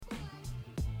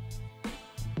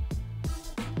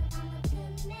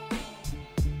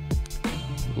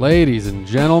Ladies and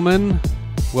gentlemen,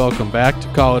 welcome back to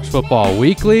College Football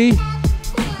Weekly.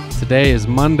 Today is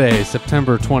Monday,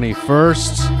 September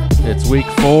 21st. It's week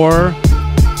 4.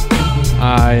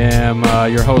 I am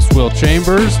your host, Will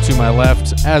Chambers. To my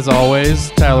left, as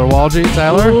always, Tyler Walgie.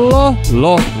 Tyler?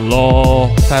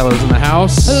 Tyler's in the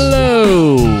house.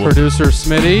 Hello. Producer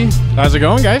Smitty. How's it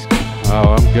going, guys?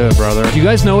 Oh, I'm good, brother. Do you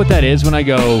guys know what that is when I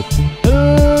go,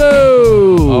 hello?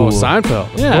 Oh,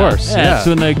 Seinfeld, of course. Yeah, that's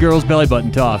when the girl's belly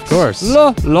button talks. Of course.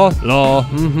 La, la, la.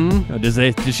 Mm-hmm.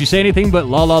 Does she say anything but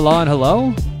la, la, la, and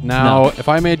hello? Now, No. if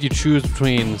I made you choose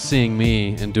between seeing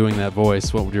me and doing that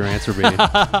voice, what would your answer be?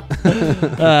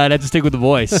 I'd have to stick with the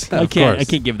voice. I course.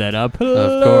 can't give that up.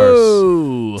 Of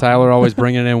course. Tyler always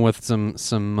bringing it in with some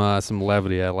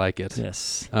levity. I like it.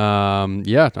 Yes.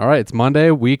 Yeah. All right. It's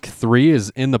Monday. Week 3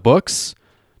 is in the books.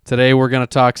 Today we're going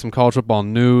to talk some college football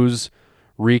news,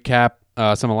 recap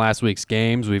some of last week's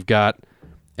games. We've got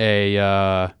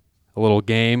a little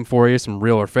game for you, some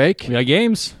real or fake. We got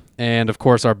games. And, of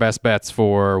course, our best bets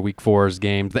for Week 4's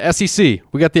games. The SEC.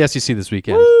 We got the SEC this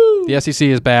weekend. Woo! The SEC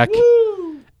is back.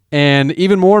 Woo! And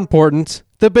even more important,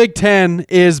 the Big Ten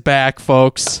is back,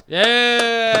 folks.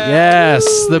 Yeah.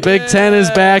 Yes, the Big Ten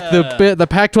is back. The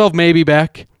Pac-12 may be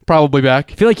back. Probably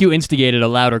back. I feel like you instigated a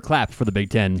louder clap for the Big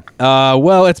Ten.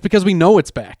 Well, it's because we know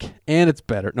it's back, and it's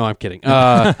better. No, I'm kidding.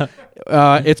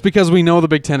 It's because we know the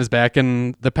Big Ten is back,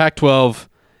 and the Pac-12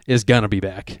 is gonna be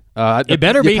back. It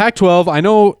better the be. Pac-12, I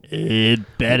know. It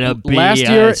better be. Last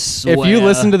year, I swear. if you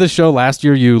listened to the show last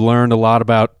year, you learned a lot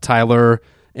about Tyler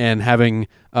and having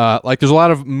there's a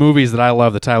lot of movies that I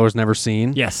love that Tyler's never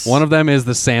seen. Yes. One of them is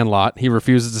The Sandlot. He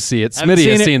refuses to see it. Haven't Smitty has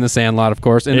seen it. seen The Sandlot, of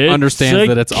course, and understands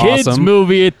that it's It's a kids'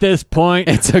 movie at this point.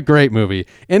 It's a great movie.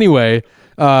 Anyway,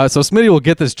 so Smitty will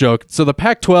get this joke. So the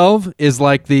Pac-12 is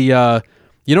like the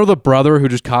the brother who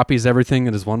just copies everything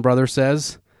that his one brother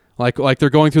says. Like they're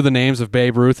going through the names of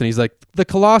Babe Ruth, and he's like, the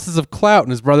Colossus of Clout,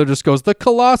 and his brother just goes, the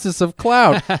Colossus of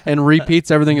Clout, and repeats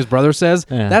everything his brother says.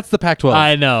 Yeah. That's the Pac-12.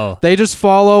 I know. They just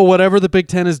follow whatever the Big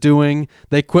Ten is doing.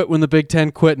 They quit when the Big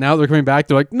Ten quit. Now they're coming back.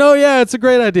 They're like, no, yeah, it's a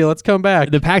great idea. Let's come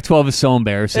back. The Pac-12 is so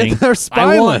embarrassing. They're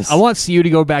spineless. I want CU to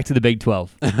go back to the Big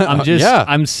 12.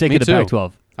 I'm sick me of the too.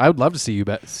 Pac-12. I would love to see you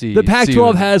see The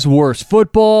Pac-12 has worse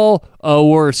football,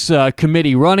 worse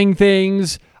committee running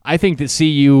things. I think that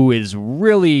CU is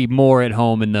really more at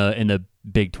home in the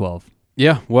Big 12.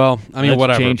 Yeah, well, I mean, Let's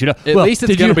whatever. change it up. At Well, least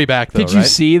it's did going to you- be back, though, Did you right?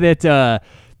 see that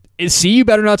CU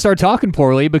better not start talking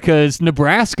poorly because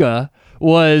Nebraska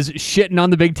was shitting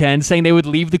on the Big Ten, saying they would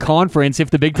leave the conference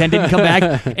if the Big Ten didn't come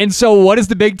back. And so what does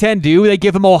the Big Ten do? They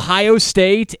give them Ohio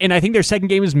State, and I think their second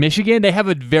game is Michigan. They have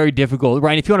a very difficult,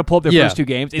 Ryan, if you want to pull up their first two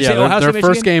games. It's Ohio their State,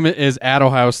 first Michigan, game is at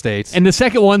Ohio State. and the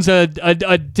second one's a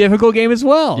difficult game as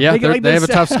well. Yeah, get they have a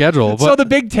tough schedule. So But the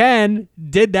Big Ten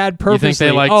did that purposely.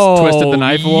 they, twisted the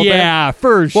knife a little bit? Yeah,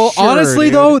 for sure. well, honestly,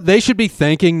 dude. though, they should be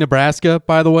thanking Nebraska,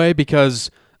 by the way, because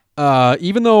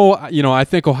even though, I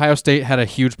think Ohio State had a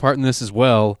huge part in this as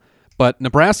well, but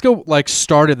Nebraska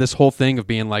started this whole thing of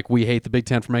being like, we hate the Big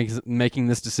Ten for making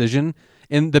this decision.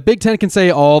 And the Big Ten can say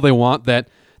all they want that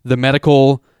the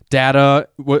medical data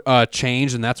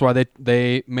changed, and that's why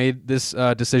they made this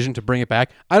decision to bring it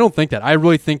back. I don't think that. I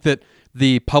really think that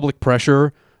the public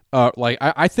pressure,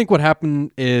 I think what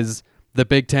happened is the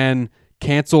Big Ten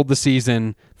canceled the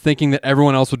season thinking that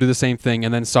everyone else would do the same thing,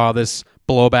 and then saw this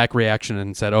blowback reaction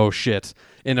and said, oh, shit.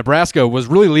 And Nebraska was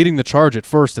really leading the charge at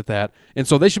first at that. And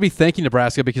so they should be thanking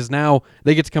Nebraska because now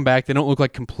they get to come back. They don't look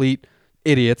like complete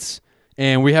idiots.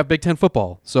 And we have Big Ten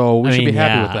football. So we should be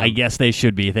happy with them. I guess they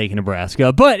should be thanking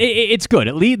Nebraska. But it's good.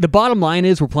 At least the bottom line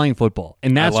is we're playing football.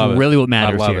 And that's really what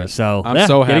matters here. It. So I'm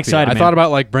so happy. Get excited, I man. thought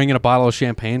about bringing a bottle of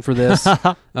champagne for this.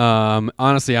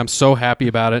 Honestly, I'm so happy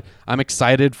about it. I'm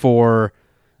excited for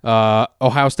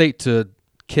Ohio State to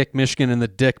kick Michigan in the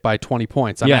dick by 20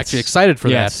 points. I'm actually excited for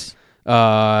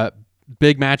that.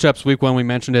 Big matchups week 1, we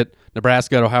mentioned it.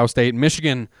 Nebraska at Ohio State.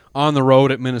 Michigan on the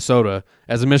road at Minnesota.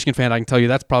 As a Michigan fan, I can tell you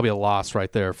that's probably a loss right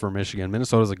there for Michigan.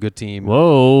 Minnesota's a good team.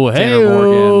 Whoa, Tanner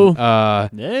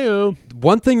Morgan. Hey-o.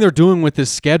 One thing they're doing with this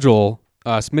schedule,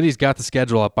 Smitty's got the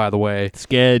schedule up, by the way.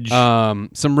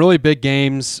 Some really big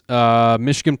games.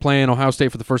 Michigan playing Ohio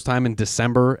State for the first time in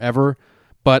December ever.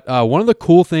 But one of the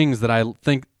cool things that I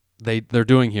think they're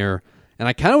doing here, and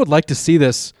I kind of would like to see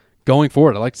this going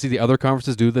forward. I'd like to see the other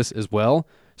conferences do this as well.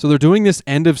 So they're doing this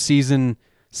end of season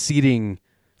seeding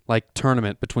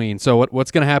tournament between. So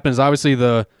what's going to happen is obviously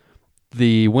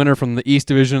the winner from the East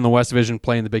Division and the West Division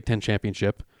playing the Big Ten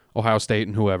championship, Ohio State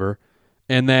and whoever,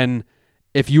 and then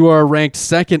if you are ranked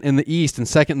second in the East and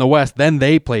second in the West, then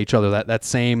they play each other that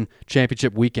same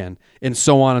championship weekend, and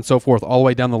so on and so forth, all the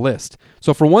way down the list.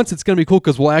 So for once, it's going to be cool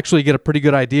because we'll actually get a pretty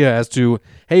good idea as to,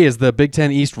 hey, is the Big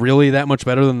Ten East really that much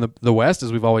better than the West,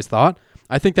 as we've always thought?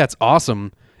 I think that's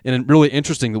awesome. And really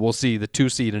interesting that we'll see the 2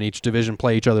 seed in each division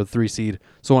play each other, the 3 seed,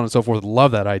 so on and so forth.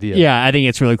 Love that idea. Yeah, I think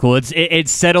it's really cool. It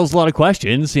settles a lot of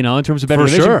questions, in terms of better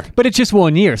division. Sure. But it's just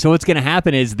 1 year. So what's going to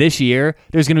happen is this year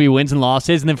there's going to be wins and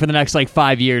losses, and then for the next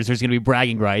 5 years there's going to be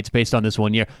bragging rights based on this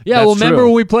 1 year. Yeah, That's remember true.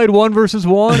 when we played 1 versus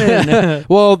 1? And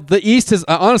Well, the East is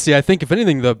honestly, I think if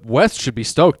anything, the West should be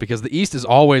stoked because the East is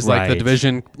always like the Right.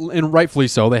 division, and rightfully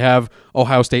so. They have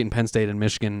Ohio State and Penn State and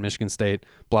Michigan State,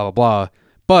 blah blah blah.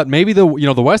 But maybe the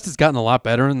West has gotten a lot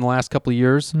better in the last couple of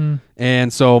years,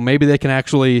 and so maybe they can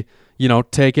actually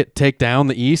take down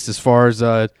the East as far as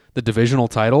the divisional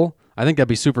title. I think that'd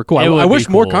be super cool. It would I be wish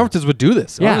more cool. conferences would do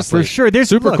this. Yeah, honestly. for sure.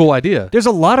 Super cool idea. There's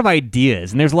a lot of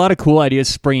ideas, and there's a lot of cool ideas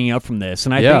springing up from this.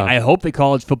 And I hope that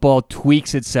college football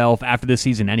tweaks itself after this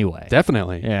season anyway.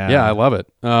 Definitely. Yeah. I love it.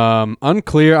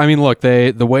 Unclear. I mean, look,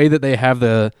 the way that they have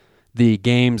the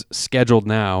games scheduled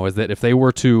now is that if they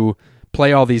were to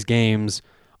play all these games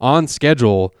on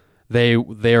schedule,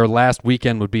 their last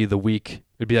weekend would be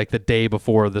it'd be like the day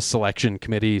before the selection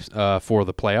committee for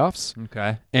the playoffs.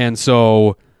 Okay. And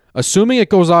so, assuming it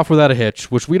goes off without a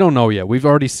hitch, which we don't know yet, we've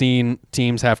already seen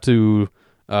teams have to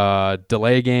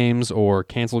delay games or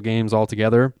cancel games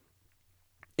altogether.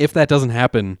 If that doesn't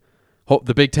happen,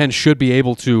 the Big Ten should be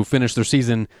able to finish their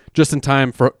season just in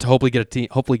time to hopefully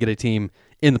get a team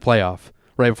in the playoff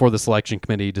right before the selection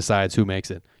committee decides who makes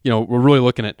it. We're really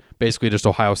looking at basically just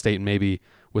Ohio State and maybe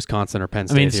Wisconsin or Penn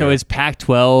State. I mean, so here. is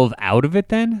Pac-12 out of it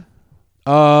then?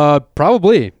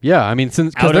 Probably, yeah. I mean,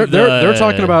 because they're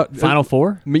talking about Final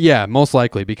Four. Yeah, most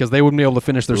likely because they wouldn't be able to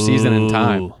finish their season in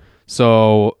time. Ooh.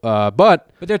 So, but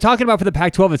they're talking about for the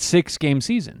Pac-12 a 6-game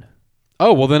season.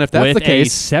 oh well, then if that's with the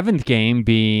case, a 7th game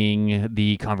being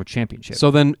the conference championship. so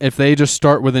then if they just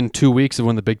start within 2 weeks of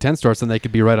when the Big Ten starts, then they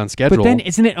could be right on schedule. But then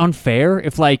isn't it unfair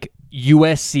if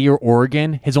USC or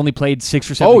Oregon has only played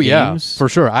 6 or 7 oh games? yeah, for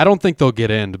sure. I don't think they'll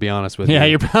get in, to be honest with Yeah,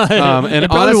 you. you're probably, And they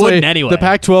probably honestly, wouldn't anyway. the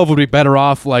Pac-12 would be better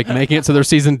off making it so their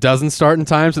season doesn't start in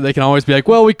time, so they can always be like,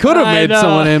 "Well, we could have I made know.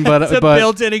 someone in, but It's a but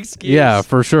built-in excuse. yeah,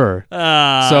 for sure."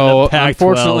 the So Pac-12.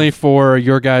 unfortunately for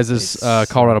your guys'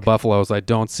 Colorado Buffaloes, I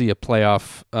don't see a playoff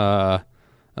a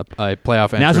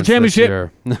playoff entrance National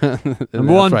championship. this year.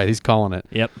 Number one. That's right, he's calling it.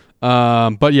 Yep.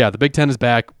 But yeah, the Big Ten is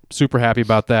back. Super happy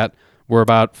about that. We're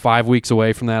about 5 weeks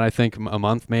away from that, I think, a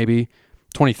month maybe,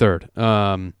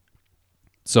 23rd.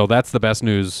 So that's the best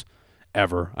news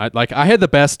ever. I had the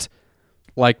best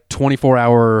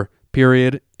 24-hour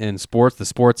period in sports. The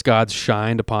sports gods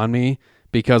shined upon me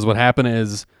because what happened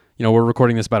is, we're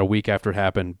recording this about a week after it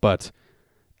happened, but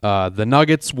the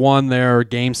Nuggets won their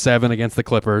Game 7 against the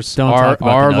Clippers. Don't talk about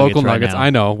our the Nuggets local right Nuggets. now. I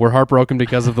know we're heartbroken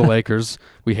because of the Lakers.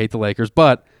 We hate the Lakers,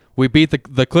 but we beat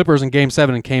the Clippers in Game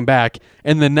 7 and came back.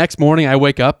 And the next morning, I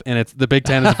wake up and it's the Big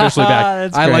Ten is officially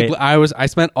back. That's great. I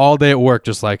spent all day at work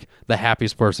just like the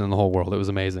happiest person in the whole world. It was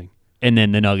amazing. And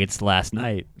then the Nuggets last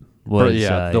night was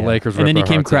the Lakers. and then you ripped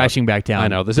our came hearts crashing out. back down. I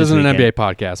know this isn't weekend. an NBA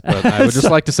podcast, but I would just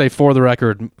like to say for the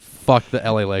record, fuck the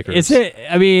LA Lakers. Is it?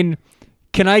 I mean,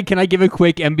 can I give a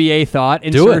quick NBA thought Do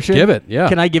it. insertion? Give it. Yeah.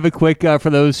 Can I give a quick for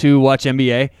those who watch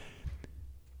NBA?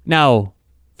 Now,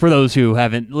 for those who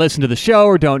haven't listened to the show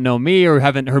or don't know me or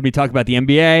haven't heard me talk about the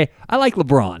NBA, I like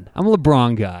LeBron. I'm a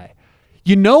LeBron guy.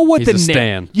 You know what He's the a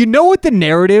stan. You know what the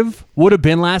narrative would have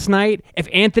been last night if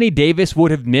Anthony Davis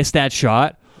would have missed that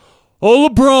shot? Oh,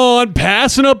 LeBron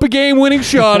passing up a game-winning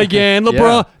shot again.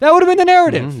 LeBron. Yeah. That would have been the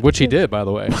narrative. Which he did, by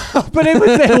the way. But they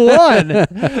won.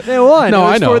 They won. No,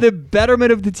 it was I know. for the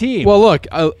betterment of the team. Well, look,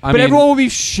 I but mean, everyone will be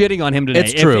shitting on him today.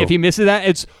 It's true. If he misses that,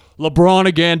 it's LeBron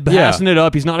again passing it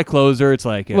up. He's not a closer. It's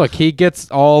like look, he gets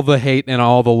all the hate and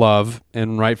all the love,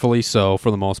 and rightfully so for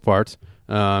the most part,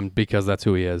 because that's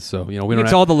who he is. So we don't.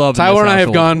 It's all the love in Tyler this and I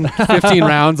have gone household. 15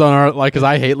 rounds on our because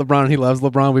I hate LeBron and he loves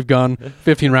LeBron. We've gone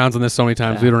 15 rounds on this so many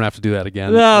times. We don't have to do that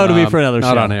again. No, it'll be for another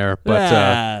not show. on air, but.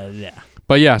 Yeah.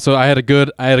 But yeah, so I had a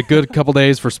good couple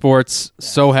days for sports.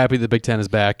 So happy the Big Ten is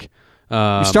back.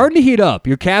 You're starting to heat up.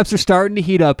 Your Caps are starting to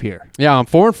heat up here. Yeah, I'm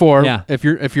 4-4. Yeah.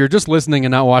 If you're just listening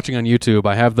and not watching on YouTube,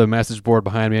 I have the message board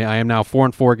behind me. I am now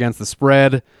 4-4 against the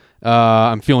spread.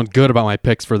 I'm feeling good about my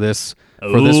picks for this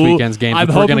Ooh, weekend's game. I'm which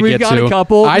we're hoping gonna we've get got to. a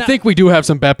couple. I think we do have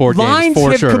some bet board Lines games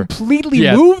for have sure. completely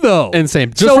Yeah. moved, though.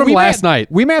 Insane. Just So from we may last have-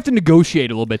 night. We may have to negotiate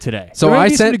a little bit today. So There may I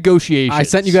be some sent negotiations. I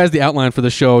sent you guys the outline for the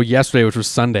show yesterday, which was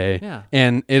Sunday. Yeah.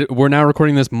 And we're now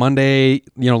recording this Monday,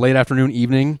 late afternoon,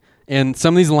 evening. And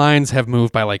some of these lines have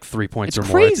moved by like 3 points It's or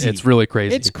more. crazy. It's really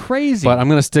crazy. It's crazy. But I'm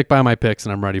going to stick by my picks,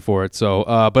 and I'm ready for it. So,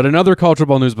 but another college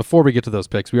football news before we get to those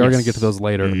picks. We are going to get to those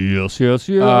later. Yes.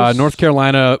 North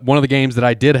Carolina, one of the games that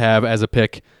I did have as a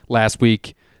pick last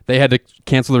week, they had to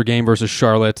cancel their game versus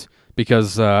Charlotte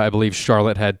because I believe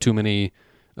Charlotte had too many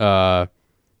COVID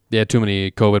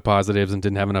positives and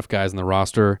didn't have enough guys in the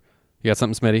roster. You got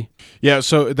something, Smitty? Yeah,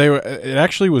 so it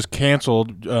actually was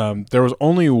canceled. There was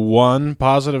only one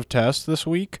positive test this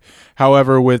week.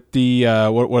 However, with the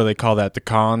what do they call that? The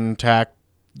contact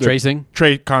Tracing?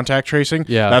 Contact tracing.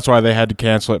 Yeah. That's why they had to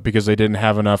cancel it, because they didn't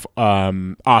have enough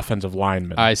offensive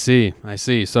linemen. I see.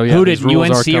 So yeah, Who these did,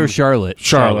 rules are UNC or Charlotte?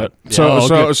 Charlotte. Yeah. So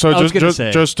okay. so I was gonna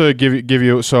say. just to give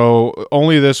you so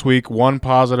only this week, one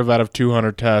positive out of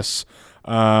 200 tests.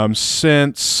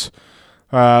 Since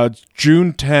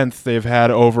June 10th, they've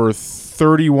had over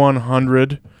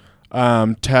 3,100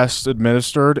 tests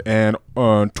administered and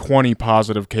 20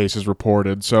 positive cases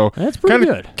reported. So That's pretty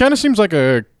good. Kind of seems like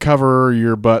a cover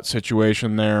your butt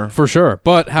situation there. For sure.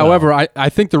 But however, I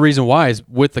think the reason why is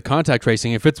with the contact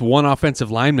tracing, if it's one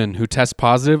offensive lineman who tests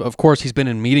positive, of course he's been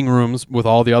in meeting rooms with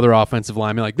all the other offensive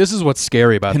linemen. Like, this is what's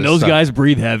scary about And this those stuff. guys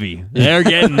breathe heavy. They're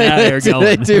getting that. They're They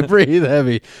going. do breathe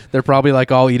heavy. They're probably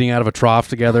like all eating out of a trough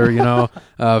together, you know.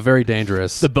 Very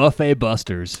dangerous. The buffet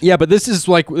busters. Yeah, but this is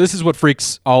what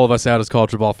freaks all of us out as college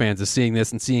football fans, is seeing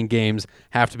this and seeing games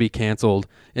have to be canceled.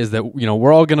 Is that, you know,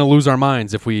 we're all going to lose our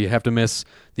minds if we have to miss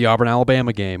the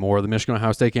Auburn-Alabama game or the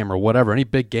Michigan-Ohio State game or whatever, any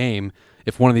big game.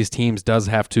 If one of these teams does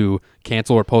have to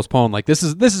cancel or postpone, like this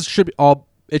should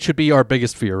be our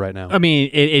biggest fear right now. I mean,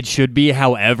 it should be.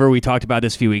 However, we talked about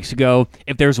this a few weeks ago.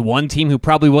 If there's one team who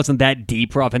probably wasn't that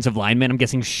deep for offensive linemen, I'm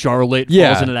guessing Charlotte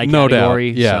falls into that no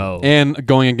category. doubt. Yeah, So. and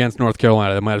going against North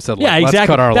Carolina, they might have said, Yeah, let's exactly.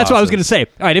 cut our That's what I was losses. going to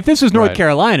say. All right, if this was North Right.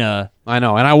 Carolina, I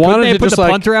know, and I couldn't wanted they to put just the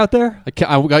like, punter out there?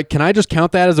 can I just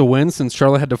count that as a win since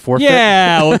Charlotte had to forfeit?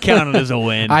 Yeah, we'll count it as a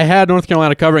win. I had North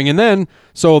Carolina covering, and then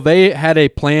so they had a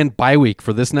planned bye week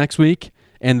for this next week,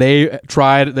 and they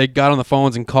got on the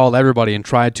phones and called everybody and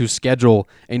tried to schedule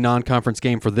a non-conference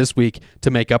game for this week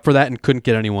to make up for that, and couldn't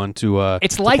get anyone to.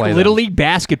 It's to like play Little them. League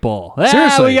basketball.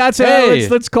 Seriously, we got to, hey,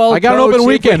 let's call. I got an coach. open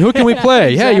weekend. Who can we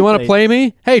play? Hey, you want to Exactly. play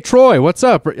me? Hey, Troy, what's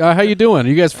up? How you doing? Are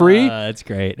you guys free? That's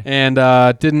great. And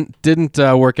didn't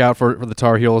work out for the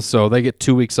Tar Heels, so they get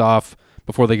 2 weeks off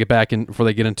before they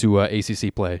get into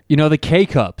ACC play. You know, the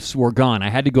K-Cups were gone. I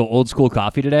had to go old school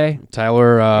coffee today.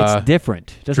 Tyler, It's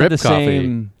different. Doesn't have drip the coffee.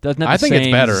 same. Doesn't have the I think same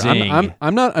it's better. zing.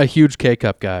 I'm not a huge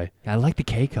K-Cup guy. I like the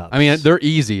K-Cups. I mean, they're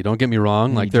easy. Don't get me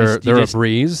wrong. Like You they're a just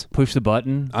breeze. push the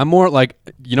button. I'm more like,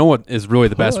 you know what is really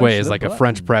the best Push way is the like a button.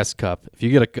 French press cup. If you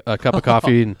get a cup of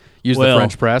coffee and use the Well,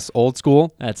 French press, old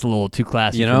school. That's a little too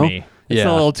classy You for know? me. It's Yeah.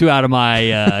 a little too out of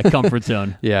my comfort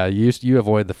zone. Yeah, you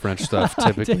avoid the French stuff,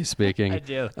 typically speaking. I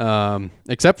do.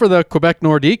 Except for the Quebec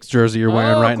Nordiques jersey you're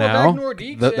wearing right Quebec now.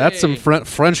 Nordiques, That's some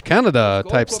French Canada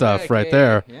type stuff right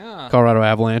there. Yeah. Colorado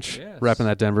Avalanche, Yes. repping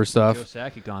that Denver stuff. Joe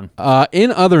Sakic on.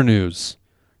 In other news,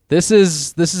 this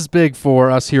is big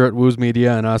for us here at Woos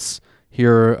Media and us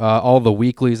here, all the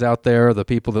weeklies out there, the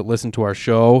people that listen to our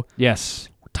show. Yes.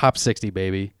 Top 60,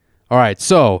 baby. All right,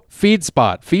 so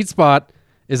FeedSpot. FeedSpot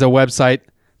is a website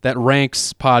that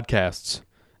ranks podcasts,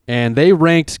 and they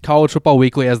ranked College Football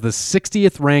Weekly as the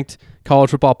 60th ranked college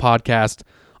football podcast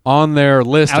on their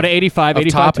list Out of 85, of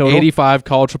 85 top total. 85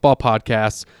 college football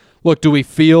podcasts. Look, do we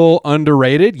feel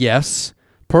underrated? Yes.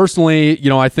 Personally, you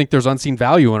know, I think there's unseen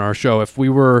value in our show. If we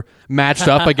were matched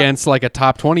up against like a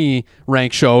top 20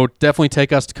 ranked show, definitely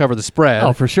take us to cover the spread.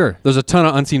 Oh, for sure. There's a ton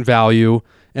of unseen value,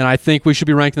 and I think we should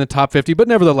be ranked in the top 50, but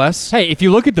nevertheless. Hey, if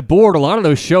you look at the board, a lot of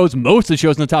those shows, most of the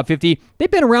shows in the top 50, they've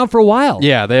been around for a while.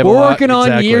 Yeah, they have We're a lot- working on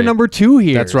exactly. year number 2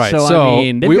 here. That's right. So, So, I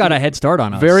mean, they've got a head start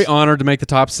on us. Very honored to make the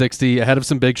top 60 ahead of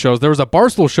some big shows. There was a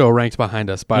Barstool show ranked behind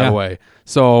us, by Yeah. the way.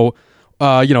 So,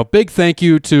 big thank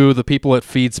you to the people at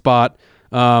FeedSpot.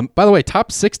 By the way, top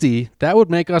 60, that would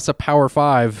make us a Power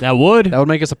 5. That would. That would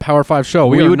make us a Power 5 show.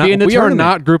 We are would not, be in the we are tournament.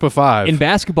 not Group of 5. In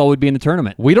basketball, would be in the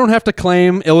tournament. We don't have to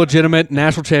claim illegitimate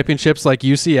national championships like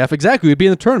UCF. Exactly, we'd be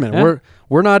in the tournament. Yeah.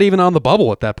 We're not even on the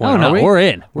bubble at that point. Oh, no, are we? we're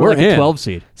in. We're like a 12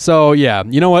 seed. So yeah,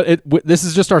 you know what? This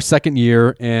is just our second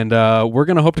year, and we're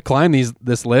gonna hope to climb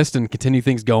this list and continue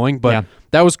things going. But Yeah.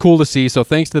 that was cool to see. So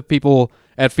thanks to the people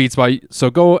at FeedSpot.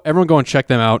 So everyone go and check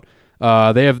them out.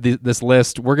 They have this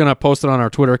list. We're gonna post it on our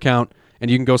Twitter account,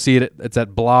 and you can go see it. It's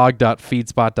at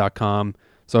blog.feedspot.com.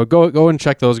 So go and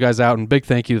check those guys out. And big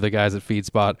thank you to the guys at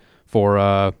FeedSpot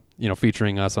for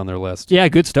featuring us on their list. Yeah,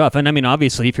 good stuff. And I mean,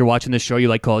 obviously, if you're watching this show, you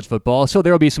like college football, so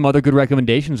there will be some other good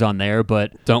recommendations on there.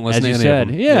 But Don't listen as to you any said,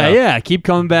 of them. yeah, keep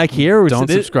coming back here. Don't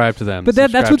subscribe to them. But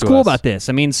that's Subscribe what's to cool us. about this.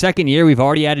 I mean, second year, we've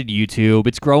already added YouTube.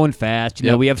 It's growing fast.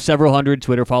 Yep. We have several hundred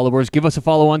Twitter followers. Give us a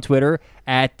follow on Twitter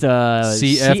at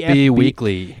CFB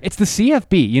Weekly. It's the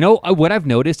CFB. What I've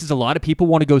noticed is a lot of people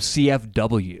want to go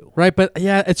CFW. Right, but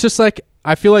yeah, it's just like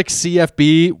I feel like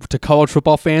CFB to college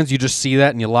football fans, you just see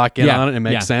that and you lock in on it and it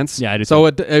makes sense. Yeah, I do So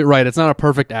it's not a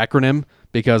perfect acronym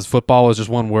because football is just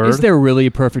one word. Is there really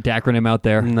a perfect acronym out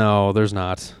there? No, there's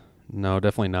not. No,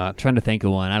 definitely not. Trying to think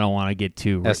of one. I don't want to get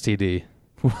too STD.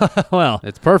 well.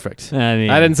 It's perfect. I mean,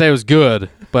 I didn't say it was good,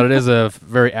 but it is a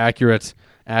very accurate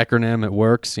acronym. It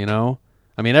works,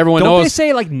 I mean, everyone Don't knows. they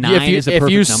say like 9 if you, is a if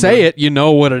perfect you number? say it, you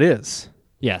know what it is.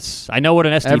 Yes, I know what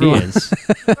an STD Everyone- is.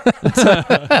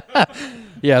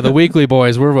 Yeah, the Weekly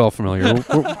boys, we're well familiar.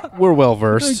 We're well A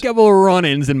versed. couple of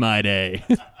run-ins in my day.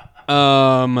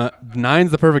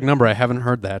 9's the perfect number. I haven't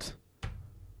heard that.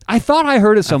 I thought I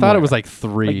heard it I somewhere. thought it was like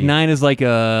 3. Like 9 is like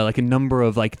a number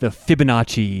of like the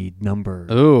Fibonacci number.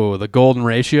 Ooh, the golden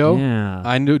ratio. Yeah.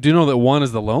 I do know that 1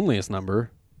 is the loneliest number.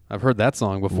 I've heard that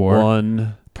song before.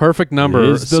 1 Perfect number.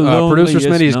 is the Producer loneliest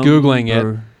Smitty's Googling it.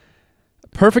 number.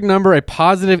 Perfect number, a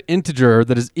positive integer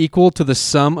that is equal to the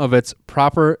sum of its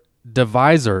proper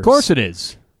divisors. Of course it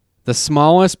is. The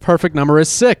smallest perfect number is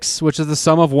 6, which is the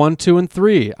sum of 1, 2, and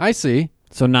 3. I see.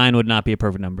 So 9 would not be a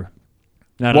perfect number.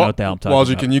 I don't know what the hell I'm talking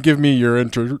Walsey, about. can you give me your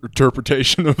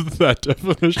interpretation of that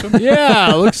definition?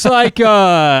 Yeah, looks like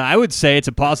I would say it's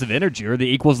a positive integer that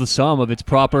equals the sum of its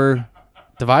proper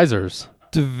Divisors.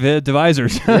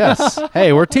 divisors. Yes.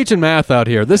 Hey, we're teaching math out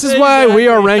here. This is why we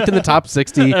are ranked in the top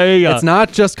 60. There you go. It's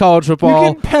not just college You're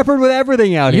football. getting peppered with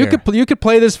everything out You here. could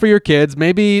play this for your kids.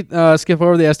 Maybe skip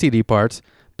over the STD parts.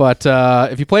 But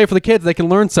if you play it for the kids, they can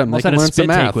learn something. almost They had can a learn some spit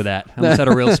math. take with that. I almost had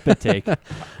a real spit take.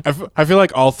 I feel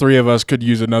like all three of us could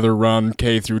use another run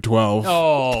K through 12.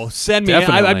 Oh, send me.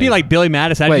 Definitely. I'd be like Billy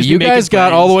Madison. I'd Wait, just be you making guys got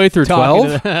friends, all the way through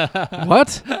talking 12? to the-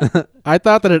 What? I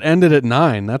thought that it ended at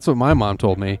 9. That's what my mom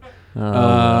told me.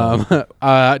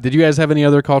 Did you guys have any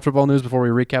other college football news before we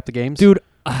recap the games? Dude,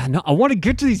 no, I want to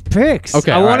get to these picks.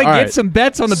 Okay, I all want to right, all get right. some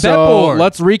bets on the bet So board.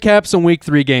 let's recap some week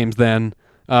 3 games then.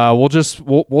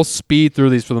 We'll speed through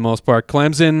these for the most part.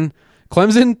 Clemson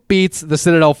beats the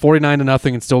Citadel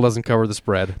 49-0 and still doesn't cover the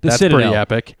spread. That's Citadel. pretty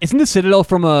epic. Isn't the Citadel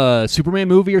from a Superman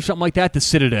movie or something like that? The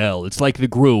Citadel. It's like the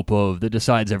group that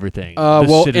decides everything. The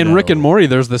Well, in Citadel. Rick and Morty,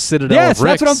 there's the Citadel Yes, of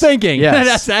Ricks. that's what I'm thinking. Yes.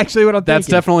 That's actually what I'm That's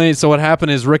thinking. definitely so. What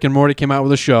happened is Rick and Morty came out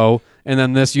with a show, and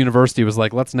then this university was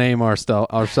like, "Let's name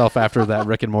ourselves after that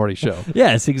Rick and Morty show."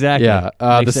 Yes, exactly. Yeah,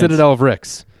 Makes the sense. Citadel of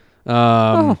Ricks.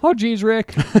 Oh, geez,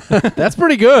 Rick. That's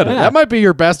pretty good. That might be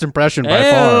your best impression by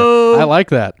Ayo. far. I like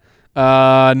that.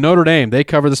 Notre Dame, they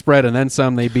cover the spread and then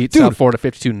some. They beat Dude, South Florida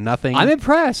 52-0. I'm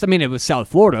impressed. I mean, it was South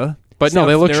Florida. But no, South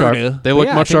they look Florida. sharp. They But look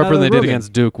yeah, much came out sharper of than the they did ribbon.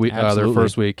 against Duke their Absolutely.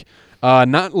 first week.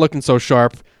 Not looking so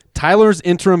sharp. Tyler's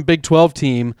interim Big 12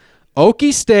 team,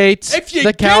 Okie State,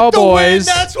 the Cowboys.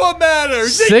 what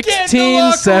matters.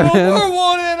 16-7. We're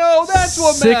 1-0. That's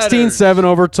what 16-7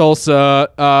 over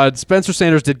Tulsa. Spencer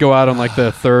Sanders did go out on like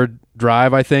the third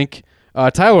drive, I think.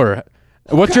 Tyler,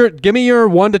 give me your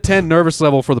 1 to 10 nervous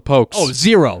level for the Pokes. Oh,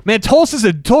 0. Man, Tulsa's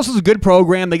a good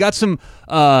program. They got some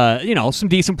some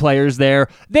decent players there.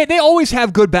 They always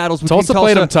have good battles between Tulsa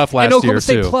played them tough and last Oklahoma year,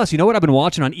 State too. Plus. You know what I've been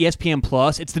watching on ESPN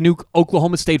Plus? It's the new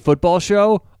Oklahoma State football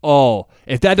show. Oh,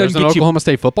 if that There's doesn't an get you Oklahoma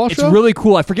State football it's show? really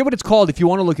cool. I forget what it's called. If you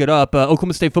want to look it up,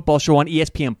 Oklahoma State football show on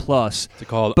ESPN Plus. It's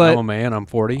called but- I'm a Man, I'm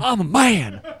 40. I'm a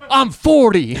man. I'm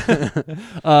 40.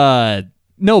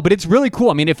 No, but it's really cool.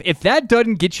 I mean, if that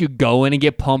doesn't get you going and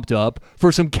get pumped up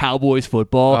for some Cowboys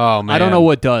football, Oh, man. I don't know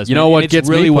what does. You man. know what And gets it's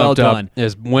really me well pumped up done.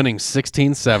 is winning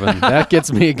 16-7. That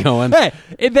gets me going. Hey,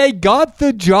 they got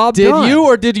the job Did done. you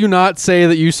or did you not say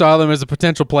that you saw them as a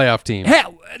potential playoff team? Hey,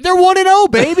 they're 1-0,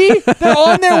 baby. They're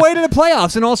on their way to the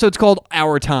playoffs, and also it's called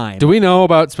Our Time. Do we know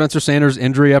about Spencer Sanders'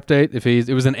 injury update?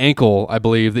 It was an ankle, I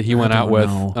believe, that he went out don't with.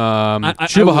 know.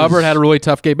 Chuba was- Hubbard had a really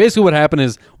tough game. Basically, what happened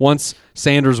is once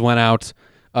Sanders went out,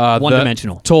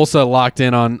 One-dimensional. Tulsa locked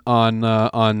in on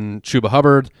Chuba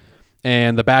Hubbard,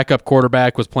 and the backup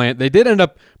quarterback was playing. They did end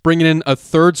up bringing in a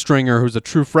third stringer who's a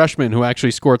true freshman who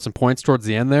actually scored some points towards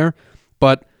the end there,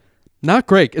 but Not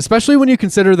great, especially when you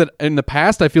consider that in the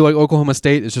past, I feel like Oklahoma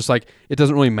State is just like, it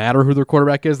doesn't really matter who their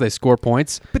quarterback is. They score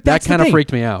points. But that that's kind of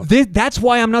freaked me out. That's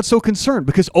why I'm not so concerned,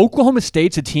 because Oklahoma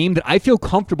State's a team that I feel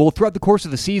comfortable throughout the course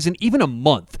of the season, even a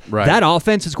month. Right. That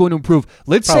offense is going to improve.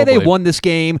 Let's say they Probably. won this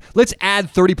game. Let's add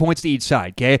 30 points to each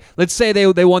side, okay? Let's say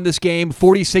they won this game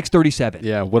 46-37.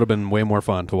 Yeah, would have been way more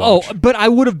fun to watch. Oh, but I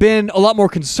would have been a lot more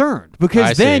concerned, because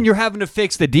I then see. you're having to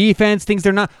fix the defense, things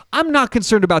they're not. I'm not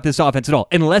concerned about this offense at all,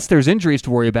 unless there's injuries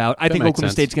to worry about. I think makes Oklahoma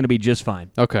sense. State's going to be just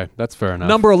fine. Okay, that's fair enough.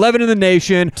 Number 11 in the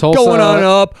nation, Tulsa- going on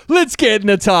up. Let's get in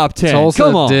the top 10. Tulsa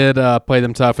Come on. did play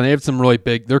them tough, and they had some really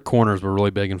big. Their corners were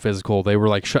really big and physical. They were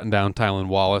like shutting down Tylan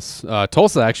Wallace.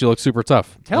 Tulsa actually looked super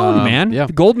tough. Telling you, man. Yeah,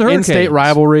 The Golden Hurricanes. In-state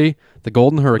rivalry, the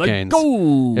Golden Hurricanes.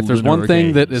 Golden If there's one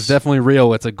thing that Hurricanes. is definitely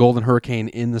real, it's a Golden Hurricane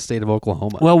in the state of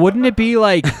Oklahoma. Well, wouldn't it be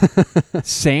like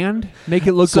sand? Make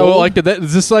it look so gold? like,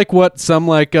 is this like what some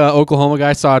like Oklahoma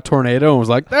guy saw a tornado and was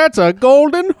like, "That's a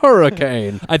Golden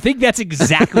Hurricane." I think that's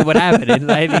exactly what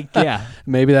happened. I think, yeah.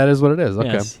 Maybe that is what it is.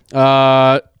 Okay.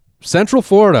 Yes. Central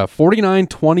Florida,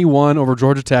 49-21 over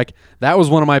Georgia Tech. That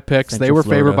was one of my picks. They Central were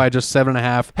favored Florida. by just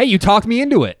 7.5. Hey, you talked me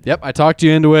into it. Yep, I talked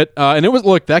you into it. And it was,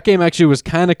 look, that game actually was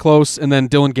kind of close, and then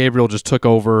Dylan Gabriel just took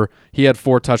over. He had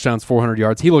 4 touchdowns, 400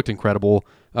 yards. He looked incredible.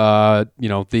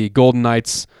 The Golden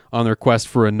Knights on their quest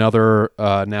for another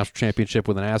national championship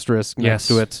with an asterisk next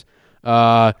to it.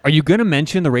 Are you going to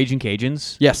mention the Raging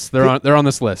Cajuns? Yes, they're on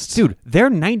this list. Dude,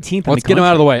 they're 19th Let's get them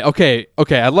out of the way. Okay.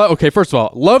 First of all,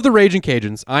 love the Raging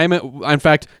Cajuns. In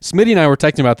fact, Smitty and I were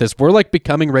texting about this. We're like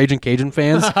becoming Raging Cajun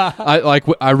fans.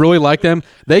 I really like them.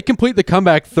 They complete the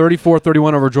comeback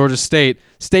 34-31 over Georgia State.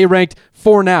 Stay ranked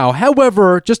for now.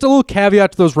 However, just a little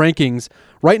caveat to those rankings.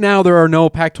 Right now, there are no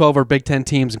Pac-12 or Big Ten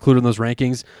teams included in those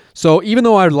rankings. So even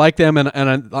though I like them, and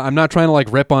I'm not trying to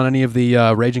like rip on any of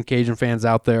the Raging Cajun fans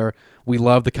out there, we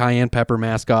love the cayenne pepper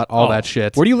mascot, all that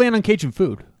shit. Where do you land on Cajun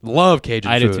food? Love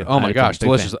Cajun I do food. too. Oh I my do too. gosh, Big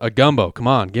delicious. fan. A gumbo. Come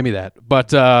on, give me that. But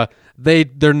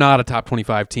they're not a top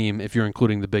 25 team if you're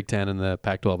including the Big Ten and the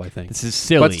Pac-12, I think. This is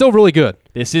silly. But still really good.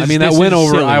 This is- I mean, that this win is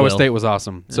over silly, Iowa Will. State was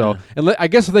awesome. So I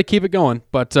guess if they keep it going.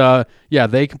 But yeah,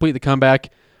 they complete the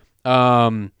comeback.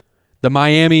 The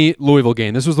Miami-Louisville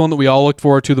game. This was the one that we all looked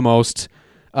forward to the most.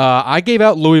 I gave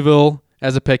out Louisville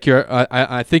as a pick here.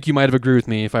 I think you might have agreed with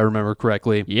me if I remember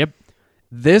correctly. Yep.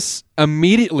 This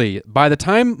immediately, by the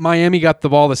time Miami got the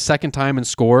ball the second time and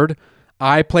scored,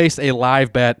 I placed a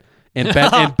live bet and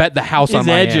bet the house on He's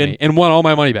Miami edging. and won all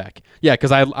my money back. Yeah,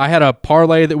 because I had a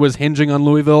parlay that was hinging on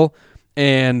Louisville,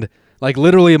 and like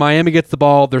literally Miami gets the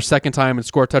ball their second time and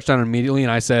score a touchdown immediately,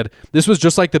 and I said, this was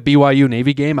just like the BYU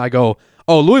Navy game. I go,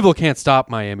 oh, Louisville can't stop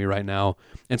Miami right now.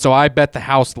 And so I bet the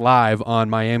house live on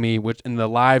Miami, and the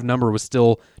live number was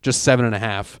still just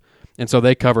 7.5. And so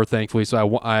they cover, thankfully.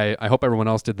 So I hope everyone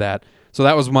else did that. So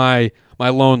that was my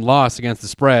lone loss against the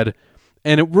spread.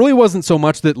 And it really wasn't so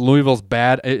much that Louisville's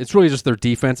bad. It's really just their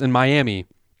defense. And Miami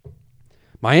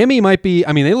might be.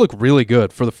 I mean, they look really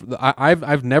good.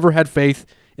 I've never had faith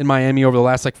in Miami over the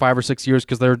last like 5 or 6 years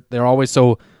because they're always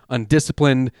so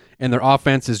undisciplined and their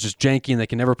offense is just janky and they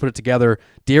can never put it together.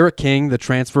 Derek King, the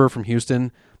transfer from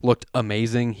Houston, looked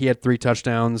amazing. He had 3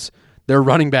 touchdowns. Their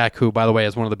running back, who, by the way,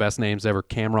 is one of the best names ever,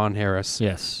 Cameron Harris.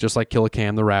 Yes. Just like Killa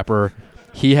Cam, the rapper.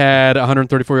 He had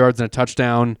 134 yards and a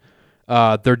touchdown.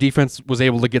 Their defense was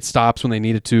able to get stops when they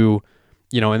needed to,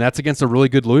 and that's against a really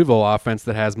good Louisville offense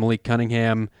that has Malik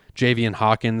Cunningham, Javian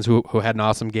Hawkins, who had an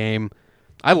awesome game.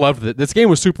 I loved it. This game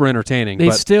was super entertaining.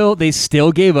 They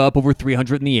still gave up over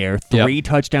 300 in the air, 3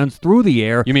 touchdowns through the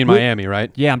air. You mean Miami, right?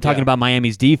 Yeah, I'm talking about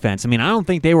Miami's defense. I mean, I don't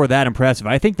think they were that impressive.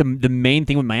 I think the main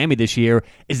thing with Miami this year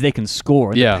is they can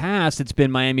score. In the past, it's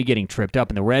been Miami getting tripped up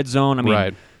in the red zone. I mean,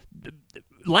 right.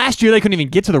 Last year they couldn't even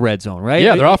get to the red zone, right?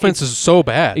 Yeah, their offense is so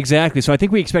bad. Exactly. So I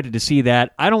think we expected to see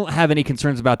that. I don't have any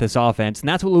concerns about this offense, and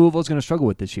that's what Louisville's going to struggle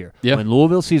with this year. Yeah. When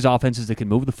Louisville sees offenses that can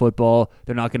move the football,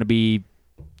 they're not going to be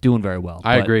doing very well.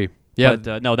 I agree. Yeah.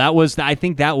 But no, I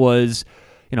think that was,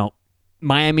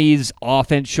 Miami's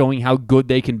offense showing how good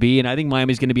they can be, and I think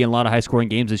Miami's going to be in a lot of high-scoring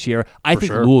games this year. I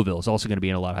think sure. Louisville is also going to be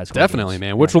in a lot of high-scoring Definitely, games.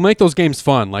 man, which will make those games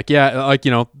fun.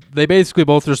 They basically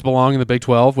both just belong in the Big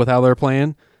 12 with how they're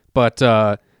playing. But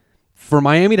for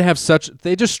Miami to have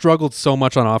they just struggled so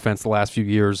much on offense the last few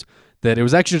years that it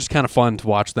was actually just kind of fun to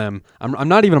watch them. I'm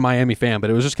not even a Miami fan, but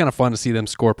it was just kind of fun to see them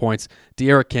score points.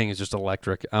 De'Aaron King is just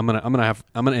electric. I'm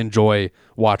gonna enjoy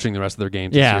watching the rest of their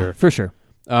games this year. Yeah, for sure.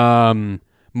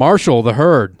 Marshall, the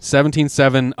Herd,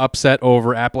 17-7 upset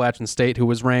over Appalachian State, who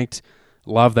was ranked.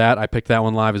 Love that. I picked that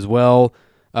one live as well.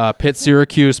 Pitt,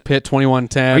 Syracuse, Pitt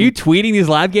 21-10. Are you tweeting these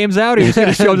live games out, or are you just going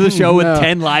to show up to the show with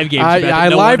 10 live games? I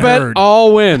live bet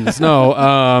all wins.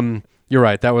 No. You're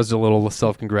right. That was a little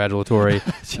self-congratulatory.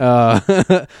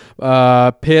 Pitt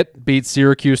beat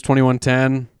Syracuse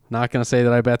 21-10. Not going to say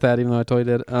that I bet that, even though I totally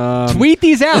did. Tweet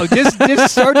these out.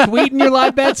 Just start tweeting your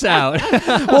live bets out.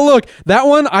 Well, look, that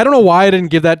one, I don't know why I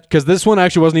didn't give that, because this one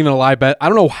actually wasn't even a live bet. I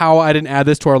don't know how I didn't add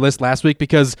this to our list last week,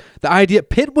 because the idea,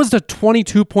 Pitt was the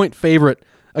 22-point favorite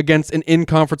against an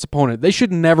in-conference opponent. They should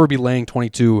never be laying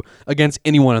 22 against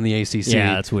anyone in the ACC.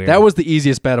 Yeah, that's weird. That was the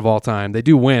easiest bet of all time. They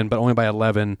do win, but only by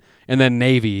 11. And then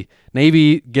Navy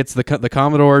gets the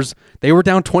Commodores. They were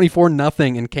down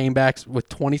 24-0 and came back with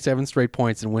 27 straight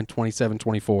points and went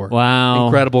 27-24. Wow.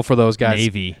 Incredible for those guys.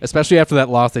 Navy. Especially after that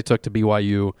loss they took to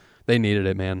BYU. They needed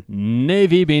it, man.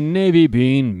 Navy bean,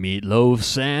 meatloaf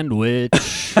sandwich.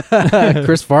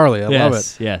 Chris Farley, I love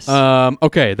it. Yes.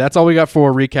 Okay, that's all we got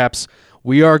for recaps.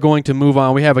 We are going to move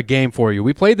on. We have a game for you.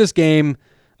 We played this game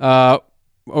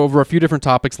over a few different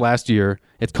topics last year.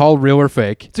 It's called Real or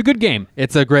Fake. It's a good game.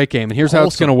 It's a great game, and here's how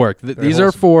it's Wholesome. going to work. These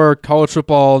are for college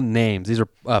football names. These are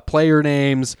player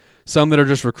names, some that are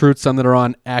just recruits, some that are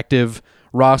on active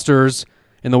rosters.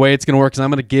 And the way it's going to work is I'm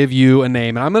going to give you a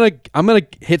name, and I'm going to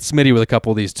hit Smitty with a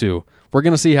couple of these too. We're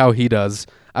going to see how he does.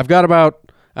 I've got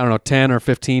about 10 or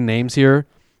 15 names here.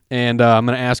 And I'm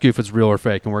going to ask you if it's real or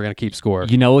fake, and we're going to keep score.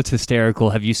 You know what's hysterical?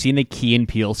 Have you seen the Key and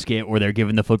Peele skit where they're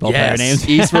giving the football player names?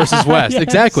 East versus West. Yes.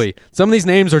 Exactly. Some of these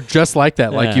names are just like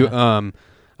that. Like Yeah. you.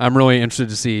 I'm really interested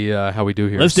to see how we do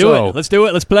here. Let's do it. Let's do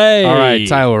it. Let's play. All right,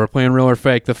 Tyler, we're playing real or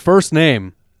fake. The first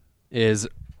name is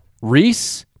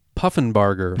Reese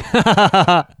Puffenbarger.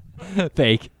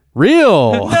 Fake.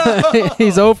 Real.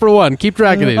 He's 0 for 1. Keep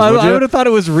track of these, would I you? would have thought it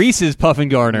was Reese's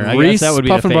Puffengarner. I Reese guess that would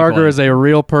be a fake Puffenbarger one. is a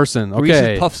real person.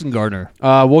 Okay. Reese's Puffengarner.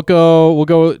 We'll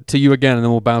go to you again, and then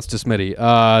we'll bounce to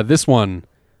Smitty. This one,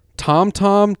 Tom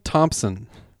Thompson.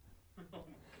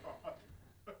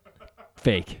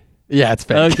 Fake. Yeah, it's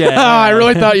fake. Okay. I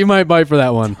really thought you might bite for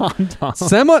that one.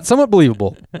 Somewhat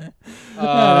believable. That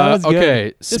was good.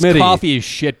 Okay, This Smitty. coffee is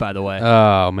shit, by the way.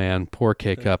 Oh man, poor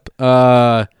K-Cup.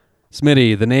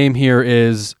 Smitty, the name here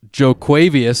is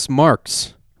Joquavius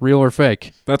Marks. Real or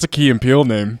fake? That's a Key and Peele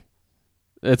name.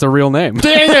 It's a real name.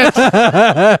 Dang it!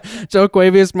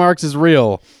 Joquavius Marks is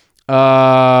real.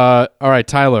 All right,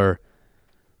 Tyler.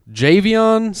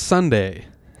 Javion Sunday.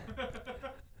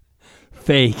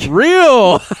 Fake.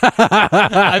 Real.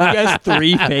 I've guessed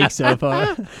 3 fakes so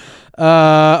far.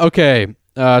 Okay,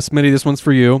 Smitty, this one's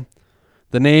for you.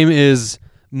 The name is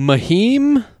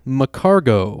Mahim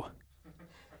McCargo.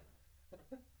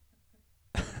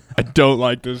 I don't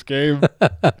like this game.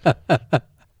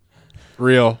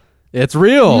 Real. It's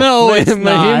real. No, it's Mahim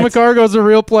not. McCargo's a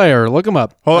real player. Look him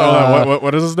up. Hold on.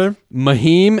 What is his name?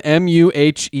 Mahim,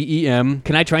 Muheem.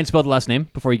 Can I try and spell the last name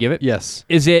before you give it? Yes.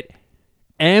 Is it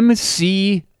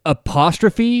MC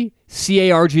apostrophe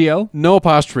CARGO? No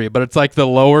apostrophe, but it's like the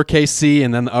lowercase c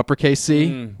and then the uppercase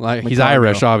c. Like he's McCargo.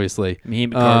 Irish, obviously.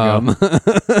 Mahim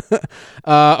McCargo.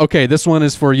 Okay, this one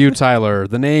is for you, Tyler.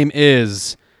 The name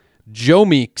is Joe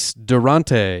Meeks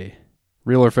Durante.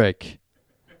 Real or fake?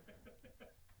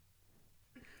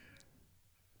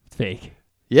 Fake.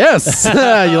 Yes.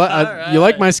 You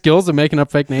like my skills of making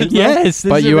up fake names? though? Yes,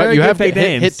 but these are you very you good have fake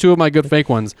names. hit 2 of my good fake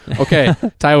ones. Okay,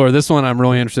 Tyler, this one I'm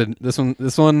really interested in. This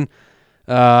one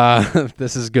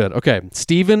this is good. Okay,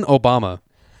 Stephen Obama.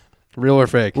 Real or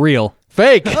fake? Real.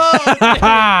 Fake.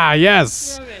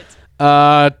 Yes.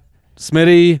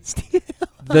 Smitty.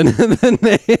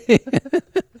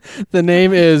 The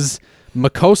name is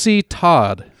Makosi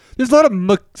Todd. There's a lot of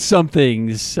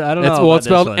somethings. I don't know. It's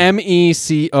spelled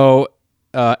MECOSE,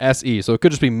 so it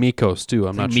could just be Mikos too.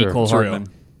 I'm not sure. Mecole It's real.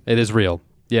 Hardman. It is real.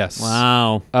 Yes.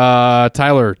 Wow.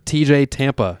 Tyler, TJ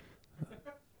Tampa.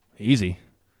 Easy.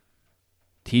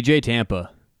 TJ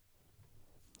Tampa.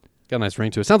 Got a nice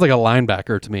ring to it. Sounds like a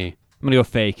linebacker to me. I'm going to go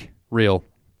fake. Real.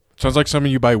 Sounds like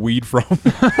something you buy weed from.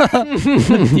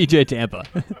 TJ Tampa.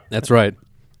 That's right.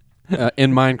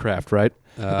 In Minecraft, right?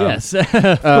 Yes, of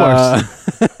course.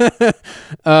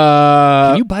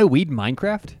 Can you buy weed in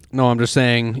Minecraft? No, I'm just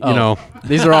saying. You know,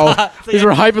 these are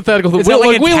hypothetical. Is that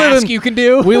like a task you can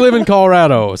do? We live in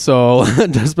Colorado, so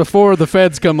just before the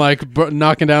feds come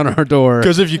knocking down our door.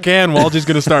 Because if you can, Waldy's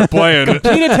going to start playing.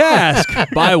 Complete a task.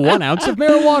 Buy 1 ounce of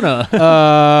marijuana.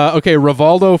 Okay,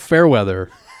 Rivaldo Fairweather.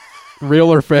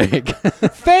 Real or fake?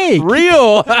 Fake.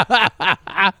 Real.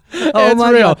 It's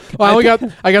my real.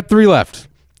 God. I got 3 left.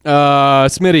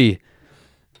 Smitty.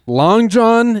 Long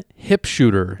John Hip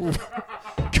Shooter.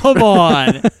 Come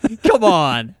on. Come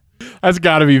on. That's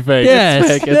got to be fake. Yes.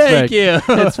 fake, it's Thank fake. you.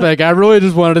 It's fake. I really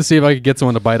just wanted to see if I could get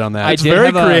someone to bite on that. It's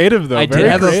very creative, though. I Very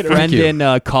did have creative. a friend Thank you.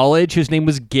 in college. His name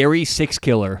was Gary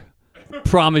Sixkiller.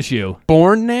 promise you.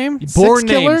 Born name? Born Six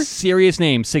name, Killer? serious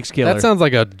name, Six Killer. That sounds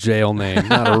like a jail name,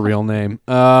 not a real name.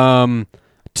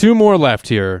 2 more left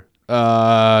here.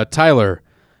 Tyler,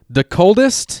 the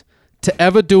coldest to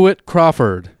ever do it,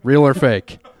 Crawford. Real or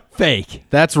fake? fake.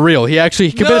 That's real. He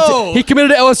committed. No! He committed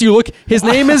to LSU. Look, his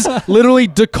name is literally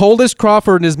DeColdest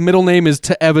Crawford, and his middle name is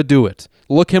to ever do it.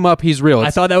 Look him up. He's real. I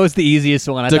thought that was the easiest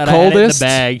one. I The thought I had it in the coldest?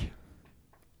 bag.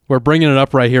 We're bringing it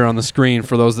up right here on the screen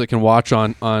for those that can watch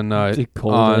on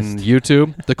coldest.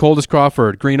 YouTube. The coldest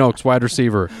Crawford, Green Oaks wide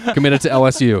receiver, committed to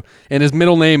LSU, and his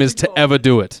middle name is to ever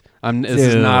do it. This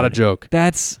is not a Dude. joke.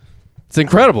 That's It's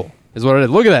incredible, is what it is.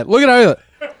 Look at that. Look at how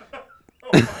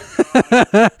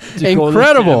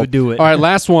incredible. Ever do it. All right,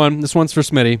 last one. This one's for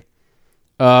Smitty.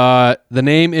 The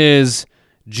name is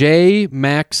J.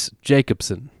 Max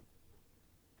Jacobson.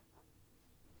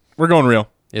 We're going real.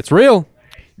 It's real.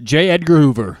 J. Edgar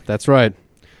Hoover. That's right.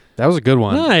 That was a good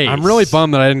one. Nice. I'm really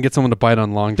bummed that I didn't get someone to bite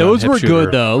on Long John. Those Hip were Shooter.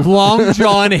 good, though. Long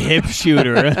John Hip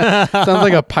Shooter. Sounds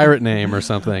like a pirate name or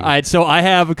something. All right, so I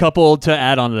have a couple to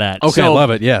add on to that. Okay, So love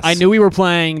it, yes. I knew we were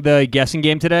playing the guessing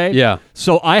game today. Yeah.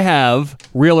 So I have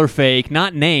real or fake,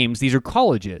 not names. These are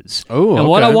colleges. Oh, And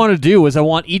what I okay. want to do is I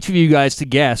want each of you guys to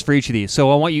guess for each of these.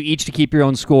 So I want you each to keep your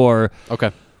own score.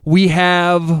 Okay. We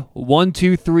have 1,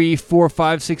 2, 3, 4,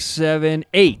 5, 6, 7,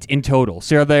 8 in total.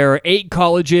 So there are 8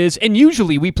 colleges, and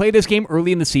usually we play this game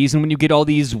early in the season when you get all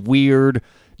these weird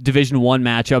Division I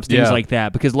matchups, things Yeah. like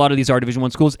that, because a lot of these are Division I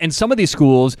schools, and some of these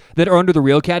schools that are under the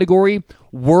real category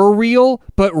were real,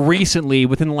 but recently,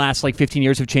 within the last 15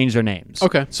 years, have changed their names.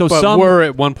 Okay. So but some were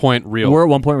at one point real. were at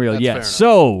one point real. That's fair Yes. enough.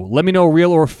 So let me know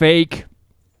real or fake.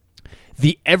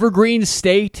 The Evergreen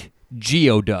State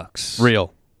Geoducks.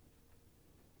 real.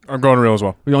 I'm going real as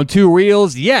well. We're going 2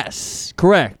 reals. Yes,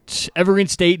 correct. Evergreen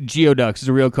State Geoducks is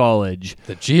a real college.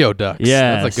 The Geoducks.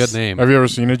 Yes. That's a good name. Have you ever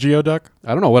seen a geoduck?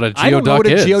 I don't know what a Geoduck I don't know what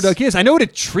a is. Geoduck is. I know what a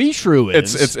tree shrew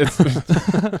is. It's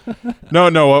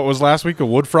no. What was last week? A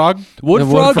wood frog? wood The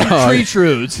frog wood and frog. tree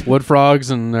shrews. Wood frogs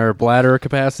and their bladder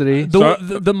capacity.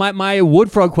 My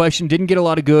wood frog question didn't get a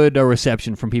lot of good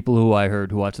reception from people who I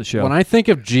heard who watched the show. When I think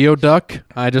of Geoduck,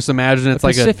 I just imagine it's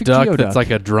like a Pacific duck Geoduck. that's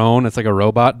like a drone. It's like a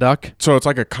robot duck. So it's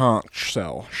like a conch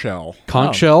shell. Conch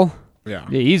Oh. shell. Yeah.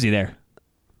 Yeah, easy there.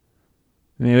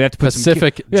 I mean, we have to put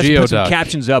Pacific we have to put some Geoduck.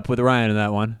 captions up with Ryan in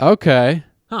that one. Okay.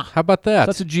 Huh. How about that?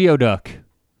 That's a Geoduck.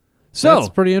 So That's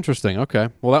pretty interesting. Okay.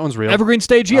 Well, that one's real. Evergreen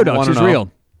State Geoducks wanna is know.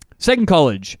 real. Second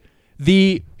college,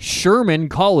 the Sherman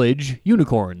College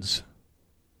Unicorns.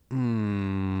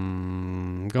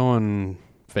 Going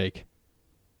fake.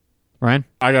 Ryan?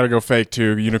 I gotta go fake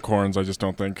too. Unicorns. I just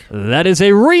don't think. That is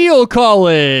a real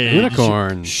college.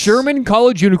 Unicorns. Sherman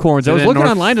College Unicorns. I Is was it looking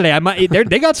North- online today.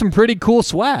 They got some pretty cool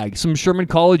swag. Some Sherman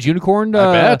College Unicorn.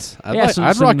 I bet. I'd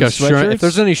I'd rock a Sherman. If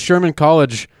there's any Sherman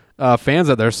College fans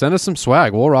out there, send us some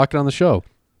swag. We'll rock it on the show.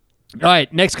 All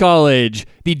right, next college,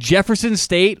 the Jefferson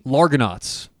State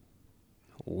Largonauts.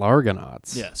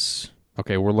 Largonauts. Yes.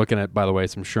 Okay, we're looking at, by the way,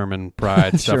 some Sherman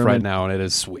Pride stuff Sherman. right now, and it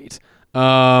is sweet.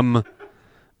 I'm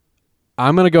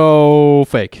gonna go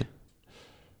fake.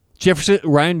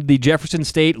 The Jefferson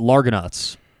State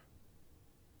Largonauts.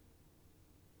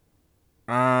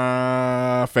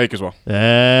 Fake as well.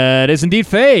 That is indeed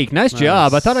fake. Nice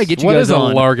job. I thought I'd get you What guys is a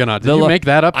on. Largonaut? Did The you la- make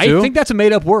that up too? I think that's a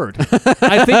made-up word.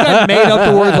 I think I made up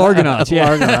the word Largonauts.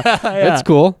 Yeah. Yeah. It's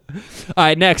cool. All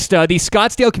right, next, the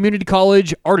Scottsdale Community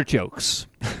College Artichokes.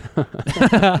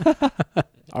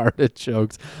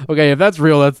 Artichokes. Okay, if that's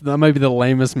real, that might be the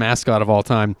lamest mascot of all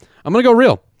time. I'm gonna go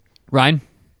real. Ryan?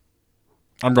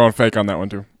 I'm going fake on that one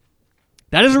too.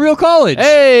 That is a real college.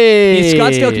 Hey, The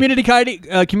Scottsdale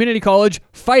Community College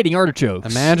Fighting Artichokes.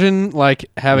 Imagine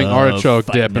having Love artichoke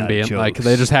fighting dip and being artichokes.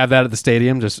 they just have that at the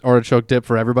stadium, just artichoke dip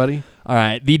for everybody. All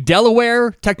right, the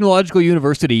Delaware Technological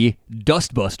University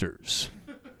Dustbusters.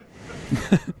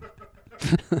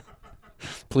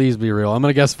 Please be real. I'm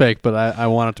gonna guess fake, but I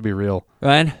want it to be real.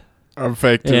 Ryan? I'm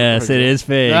fake too. Yes, it is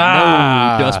fake.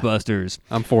 Ah. No, Dustbusters.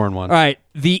 I'm 4-1. All right,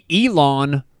 the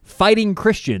Elon Fighting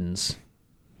Christians.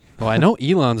 Well, I know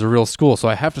Elon's a real school, so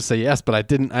I have to say yes, but I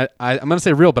didn't. I'm going to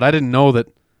say real, but I didn't know that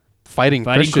fighting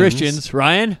Christians.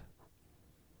 Ryan?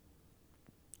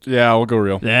 Yeah, we'll go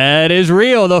real. That is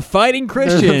real. The Fighting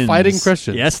Christians. Fighting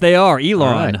Christians. Yes, they are. Elon.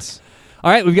 All right. All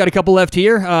right, we've got a couple left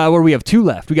here. Where do we have 2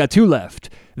 left? We got 2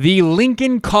 left. The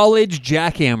Lincoln College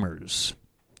Jackhammers.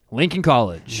 Lincoln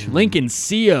College. Lincoln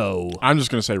CO. I'm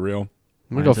just gonna say real.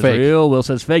 I'm going to go Says fake. real. Will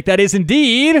says fake. That is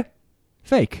indeed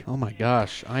fake. Oh my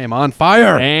gosh, I am on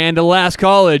fire. And the last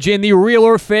college in the real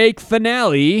or fake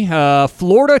finale,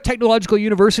 Florida Technological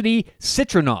University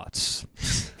Citronauts.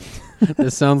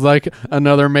 This sounds like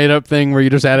another made-up thing where you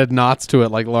just added knots to it,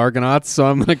 like Largonauts, so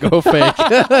I'm going to go fake.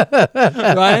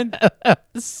 Ryan?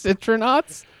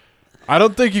 Citronauts? I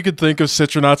don't think you could think of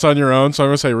citronauts on your own, so I'm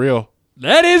going to say real.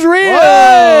 That is real.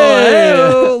 Hey!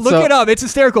 Look So- it up. It's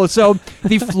hysterical. So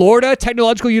the Florida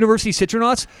Technological University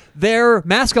Citronauts, their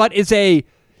mascot is a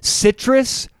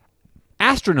citrus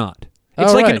astronaut.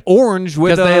 It's Oh, like right. an orange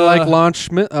with Because they like launch,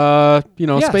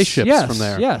 yes, spaceships yes, from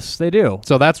there. Yes, they do.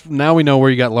 So that's now we know where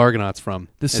you got Largonauts from.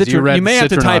 The As you, read may have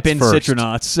to type in first.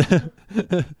 citronauts.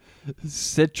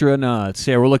 Citronauts.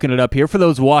 Yeah, we're looking it up here for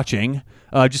those watching.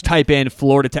 Just type in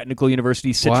Florida Technical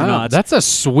University Citronauts. Wow, that's a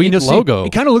sweet You'll see- logo.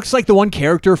 it kind of looks like the one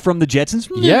character from the Jetsons.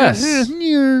 Yes.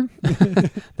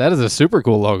 That is a super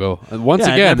cool logo. Once Yeah,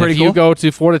 isn't again, that pretty if you cool? go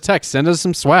to Florida Tech, send us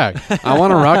some swag. I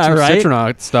want to rock some Right?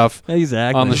 Citronaut stuff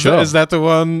Exactly. on the show. Is that the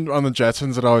one on the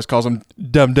Jetsons that always calls them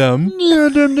Dum Dum? Yeah,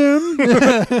 Dum Dum.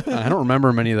 I don't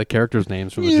remember many of the characters'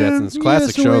 names from the Jetsons.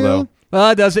 Classic show, though. Well,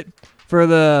 that does it for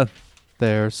the.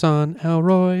 Their son,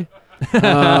 Elroy.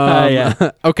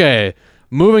 Yeah. Okay,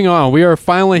 moving on. We are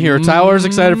finally here. Tyler's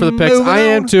excited for the picks. Moving I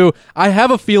am on. too. I have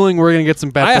a feeling we're going to get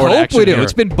some bet I board hope action we do. here.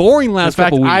 It's been boring In last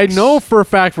fact, couple I weeks. know for a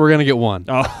fact we're going to get one.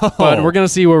 Oh. But we're going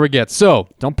to see where we get. So,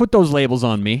 Don't put those labels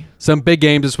on me. some big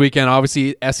games this weekend.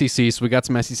 Obviously, SEC. So we got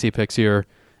some SEC picks here,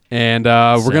 and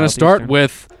we're going to start Southeastern.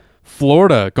 with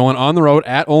Florida going on the road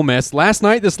at Ole Miss. Last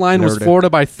night, this line was Florida. Florida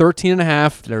by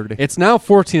 13.5. Florida. It's now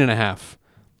 14.5.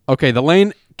 Okay, the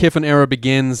Lane Kiffin era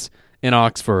begins in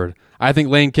Oxford. I think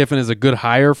Lane Kiffin is a good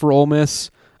hire for Ole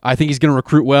Miss. I think he's going to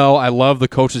recruit well. I love the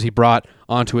coaches he brought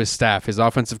onto his staff. His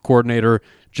offensive coordinator,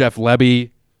 Jeff Lebby,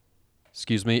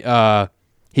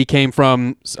 he came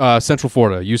from Central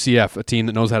Florida, UCF, a team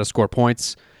that knows how to score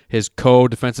points. His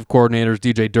co-defensive coordinators,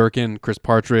 DJ Durkin, Chris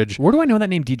Partridge. Where do I know that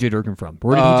name DJ Durkin from?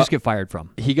 Where did he just get fired from?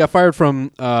 He got fired from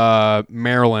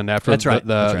Maryland after That's right,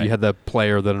 that's right. you had the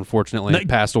player that unfortunately No-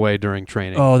 passed away during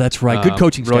training. Oh, that's right. Good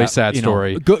coaching really staff. sad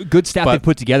story. Good staff But- they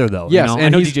put together, though. Yes, I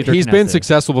and know he's DJ Durkin been has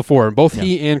successful before. And both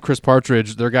he and Chris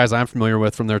Partridge, they're guys I'm familiar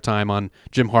with from their time on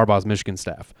Jim Harbaugh's Michigan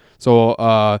staff. So,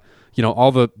 all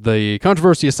the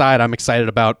controversy aside, I'm excited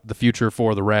about the future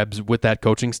for the Rebs with that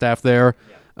coaching staff there.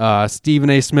 Stephen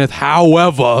A. Smith,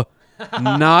 however,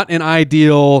 not an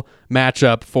ideal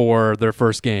matchup for their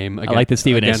first game like the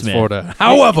Stephen A. against Smith. Florida.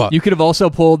 However, You could have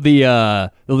also pulled the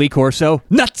Lee Corso.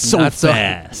 Not so Not so-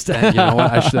 fast. you know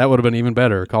what? That would have been even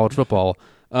better. College football.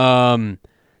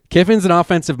 Kiffin's an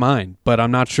offensive mind, but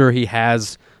I'm not sure he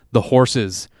has the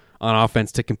horses on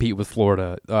offense to compete with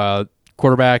Florida.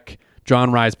 Quarterback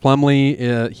John Rhys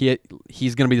Plumlee,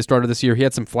 he's going to be the starter this year. He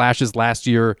had some flashes last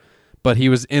year, but he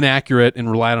was inaccurate and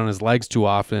relied on his legs too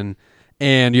often.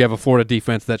 And you have a Florida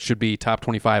defense that should be top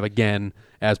 25 again,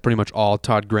 as pretty much all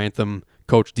Todd Grantham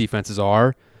coach defenses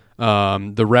are.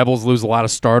 The Rebels lose a lot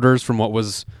of starters from what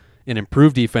was an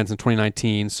improved defense in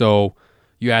 2019. So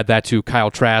you add that to Kyle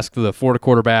Trask, the Florida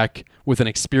quarterback, with an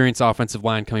experienced offensive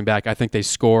line coming back. I think they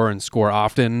score and score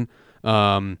often.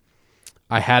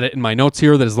 I had it in my notes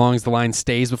here that as long as the line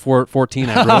stays before 14,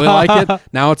 I really like it.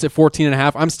 Now it's at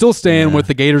 14.5. I'm still staying with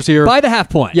the Gators here. By the half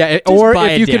point. Yeah, Just or buy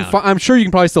if it you down. can, I'm sure you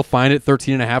can probably still find it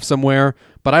 13.5 somewhere.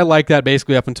 But I like that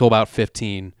basically up until about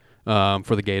 15 for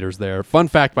the Gators there. Fun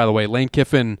fact, by the way, Lane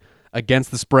Kiffin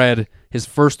against the spread his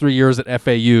first 3 years at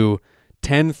FAU,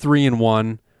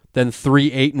 10-3-1, then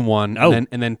 3-8-1, Oh. and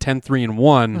then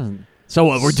 10-3-1. So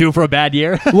what, we're due for a bad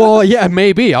year? Well, yeah,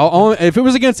 maybe. If it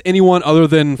was against anyone other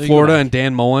than you go Florida back. and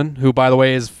Dan Mullen, who, by the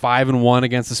way, is 5-1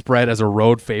 against the spread as a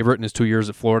road favorite in his 2 years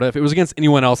at Florida. If it was against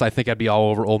anyone else, I think I'd be all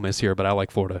over Ole Miss here, but I like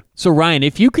Florida. So Ryan,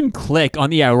 if you can click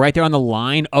on right there on the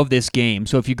line of this game.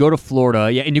 So if you go to Florida,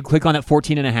 and you click on that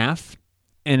 14.5,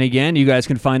 and again, you guys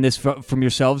can find this from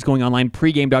yourselves going online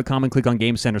pregame.com and click on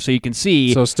Game Center, so you can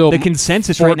see. So still the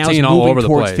consensus right now is 14 all moving over the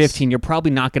towards place. 15. You're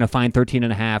probably not going to find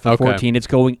 13.5 or Okay. 14. It's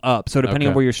going up. So depending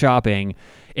on Okay. where you're shopping,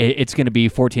 it's going to be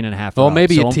 14.5. Well, or up.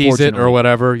 maybe So you tease it or unfortunately-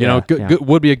 whatever. You Yeah, know, yeah.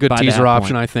 would be a good By the teaser half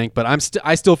option, point. I think. But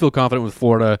I still feel confident with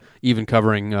Florida even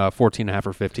covering 14.5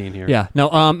 or 15 here. Yeah. No.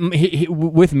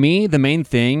 With me, the main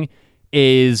thing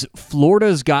is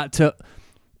Florida's got to.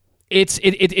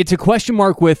 It's a question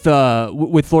mark with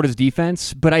Florida's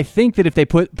defense, but I think that if they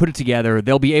put it together,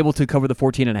 they'll be able to cover the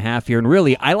 14.5 here. And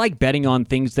really, I like betting on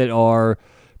things that are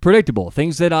predictable,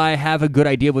 things that I have a good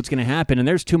idea of what's going to happen. And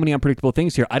there's too many unpredictable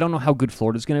things here. I don't know how good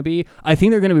Florida's going to be. I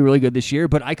think they're going to be really good this year,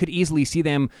 but I could easily see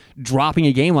them dropping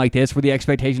a game like this where the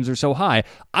expectations are so high.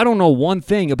 I don't know one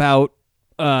thing about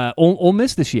Ole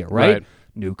Miss this year, right? Right.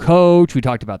 new coach. We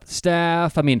talked about the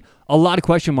staff. I mean, a lot of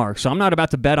question marks. So I'm not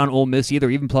about to bet on Ole Miss either,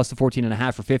 even plus the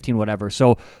 14.5 or 15, whatever.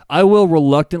 So I will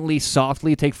reluctantly,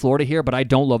 softly take Florida here, but I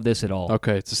don't love this at all.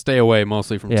 Okay, it's a stay away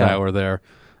mostly from Yeah. Tyler there.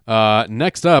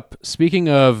 Next up, speaking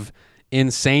of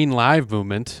insane live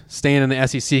movement, staying in the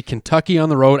SEC, Kentucky on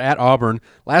the road at Auburn.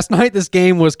 Last night, this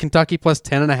game was Kentucky plus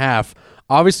 10.5.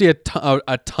 Obviously, a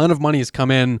ton of money has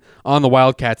come in on the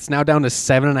Wildcats. It's now down to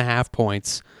 7.5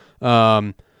 points.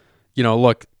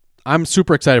 Look, I'm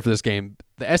super excited for this game.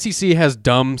 The SEC has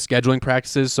dumb scheduling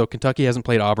practices, so Kentucky hasn't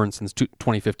played Auburn since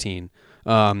 2015.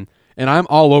 And I'm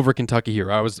all over Kentucky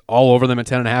here. I was all over them at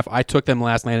 10.5. I took them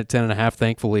last night at 10.5,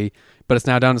 thankfully, but it's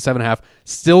now down to 7.5.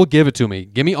 Still give it to me.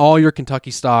 Give me all your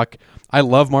Kentucky stock. I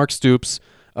love Mark Stoops.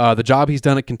 The job he's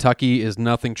done at Kentucky is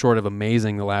nothing short of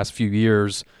amazing the last few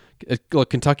years. Look,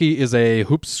 Kentucky is a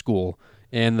hoops school,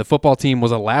 and the football team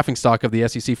was a laughingstock of the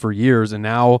SEC for years, and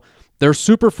now they're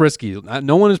super frisky.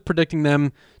 No one is predicting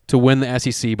them to win the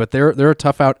SEC, but they're a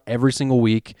tough out every single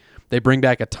week. They bring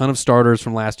back a ton of starters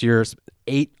from last year,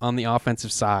 8 on the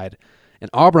offensive side. And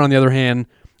Auburn, on the other hand,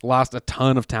 lost a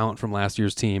ton of talent from last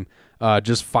year's team.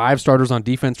 Just 5 starters on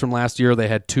defense from last year. They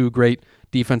had 2 great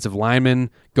defensive linemen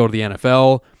go to the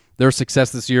NFL. Their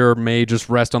success this year may just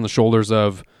rest on the shoulders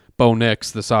of Bo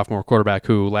Nix, the sophomore quarterback,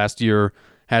 who last year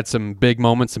had some big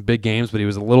moments and big games, but he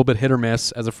was a little bit hit or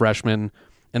miss as a freshman,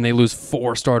 and they lose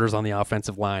 4 starters on the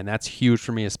offensive line. That's huge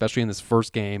for me, especially in this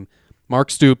first game.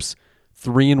 Mark Stoops,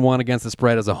 3-1 against the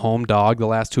spread as a home dog the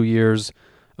last 2 years.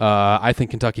 I think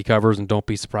Kentucky covers, and don't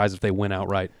be surprised if they win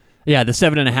outright. Yeah, the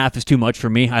 7.5 is too much for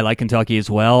me. I like Kentucky as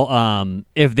well.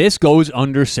 If this goes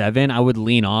under 7, I would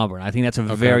lean Auburn. I think that's a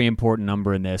very important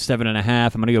number in this. 7.5,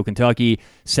 I'm going to go Kentucky.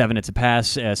 7, it's a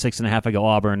pass. 6.5, I go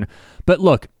Auburn. But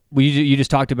look, you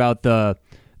just talked about the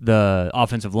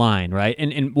offensive line, right?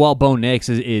 And while Bo Nix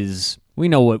is we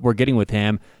know what we're getting with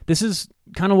him, this is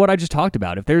kind of what I just talked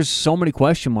about. If there's so many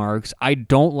question marks, I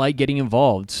don't like getting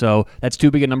involved. So that's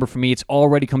too big a number for me. It's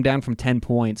already come down from 10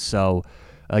 points. So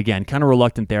again, kind of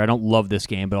reluctant there. I don't love this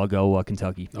game, but I'll go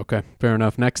Kentucky. Okay, fair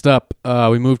enough. Next up,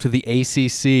 we move to the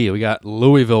ACC. We got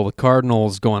Louisville, the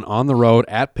Cardinals, going on the road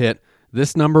at Pitt.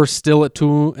 This number still at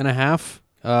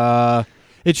 2.5.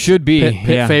 It should be.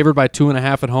 Pitt favored by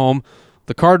 2.5 at home.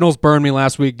 The Cardinals burned me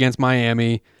last week against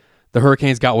Miami. The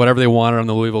Hurricanes got whatever they wanted on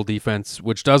the Louisville defense,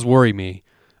 which does worry me.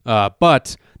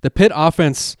 But the Pitt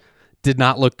offense did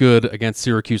not look good against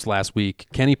Syracuse last week.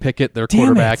 Kenny Pickett, their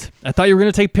quarterback. I thought you were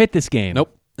going to take Pitt this game.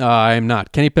 Nope. I am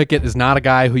not. Kenny Pickett is not a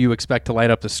guy who you expect to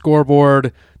light up the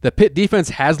scoreboard. The Pitt defense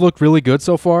has looked really good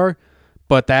so far,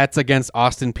 but that's against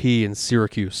Austin Peay and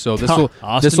Syracuse. So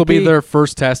this will be their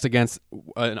first test against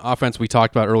an offense we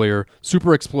talked about earlier.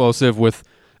 Super explosive with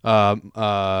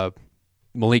Malik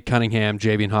Cunningham,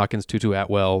 Javian Hawkins, Tutu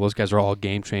Atwell. Those guys are all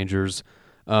game changers.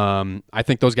 I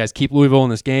think those guys keep Louisville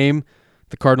in this game.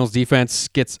 The Cardinals defense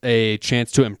gets a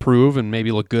chance to improve and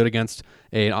maybe look good against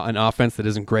an offense that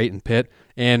isn't great in Pitt.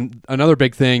 And another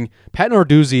big thing, Pat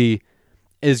Narduzzi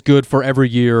is good for every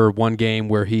year one game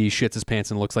where he shits his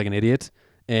pants and looks like an idiot.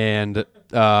 And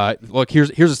look,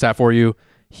 here's a stat for you.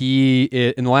 He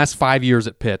in the last 5 years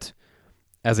at Pitt,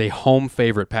 as a home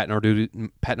favorite, Pat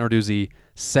Narduzzi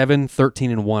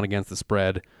 7-13-1 against the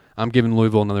spread. I'm giving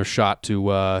Louisville another shot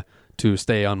to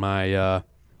stay on my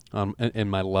in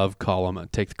my love column.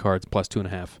 Take the Cards plus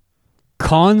 2.5.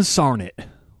 Consarn it.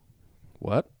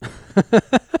 What?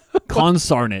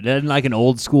 Consarn it. Isn't like an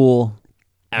old school.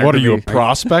 What are you, a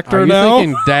prospector Are you now?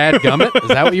 thinking Dadgummit? Is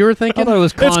that what you were thinking? I thought it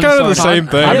was It's kind of the same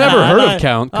thing. I've never heard of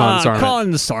Consarn.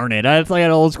 Consarn it. That's like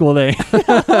an old school thing.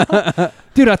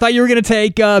 Dude, I thought you were going to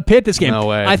take Pitt this game. No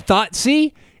way. I thought,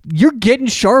 see, you're getting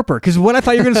sharper because what I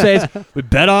thought you were going to say is, we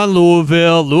bet on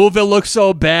Louisville. Louisville looks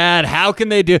so bad. How can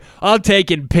they do? I'm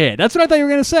taking Pitt. That's what I thought you were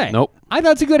going to say. Nope. I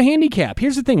thought it's a good handicap.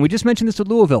 Here's the thing. We just mentioned this with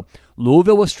Louisville.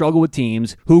 Louisville will struggle with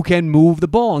teams who can move the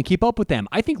ball and keep up with them.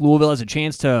 I think Louisville has a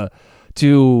chance to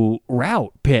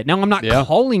route Pitt. Now, I'm not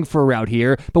calling for a route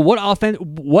here, but what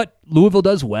Louisville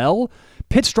does well,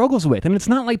 Pitt struggles with. And it's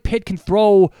not like Pitt can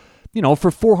throw,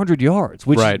 for 400 yards,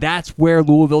 which that's where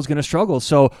Louisville's going to struggle.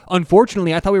 So,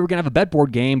 unfortunately, I thought we were going to have a bet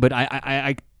board game, but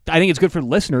I think it's good for the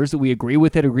listeners that we agree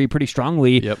with it, agree pretty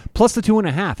strongly, plus the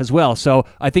 2.5 as well. So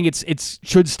I think it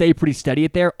should stay pretty steady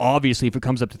at there. Obviously, if it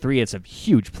comes up to 3, it's a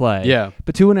huge play. Yeah.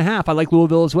 But 2.5, I like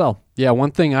Louisville as well. Yeah,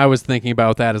 one thing I was thinking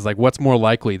about that is like, what's more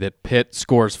likely, that Pitt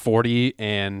scores 40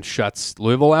 and shuts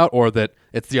Louisville out, or that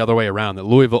it's the other way around, that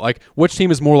Louisville, like, which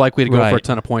team is more likely to go for a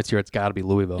ton of points here? It's got to be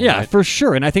Louisville. Yeah, right? for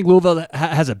sure. And I think Louisville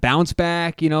has a bounce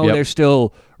back. They're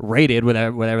still rated,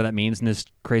 whatever that means, in this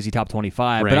crazy top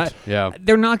 25. Ranked, But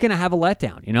they're not going to have a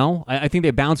letdown. I think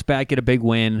they bounce back, get a big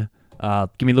win.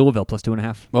 Give me Louisville plus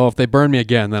 2.5. Well, if they burn me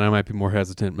again, then I might be more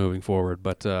hesitant moving forward.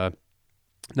 But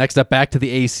next up, back to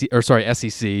the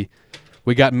SEC.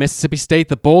 We got Mississippi State,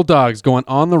 the Bulldogs, going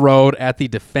on the road at the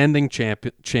defending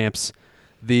champs,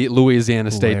 the Louisiana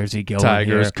State Where's he going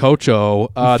Tigers. here? Coach O.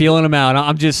 I'm feeling him out.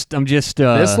 I'm just.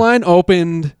 This line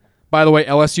opened, by the way,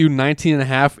 LSU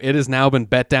 19.5. It has now been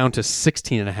bet down to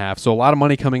 16.5. So a lot of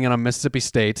money coming in on Mississippi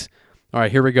State. All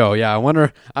right, here we go. Yeah, I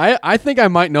wonder. I think I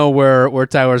might know where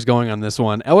Tyler's going on this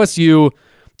one. LSU,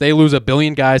 they lose 1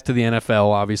 billion guys to the NFL,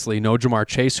 obviously. No Jamar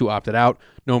Chase, who opted out.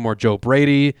 No more Joe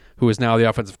Brady, who is now the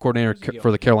offensive coordinator for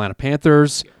the Carolina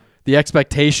Panthers. The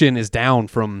expectation is down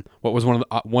from what was one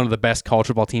of the best college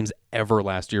football teams ever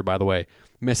last year, by the way.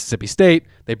 Mississippi State,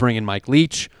 they bring in Mike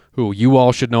Leach, who you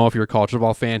all should know if you're a college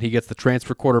football fan. He gets the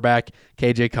transfer quarterback,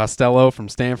 KJ Costello from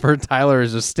Stanford. Tyler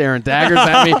is just staring daggers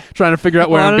at me, trying to figure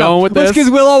out where I'm going with this. Because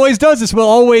Will always does this. Will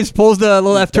always pulls the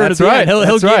left turn. That's right.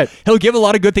 He'll give a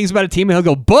lot of good things about a team, and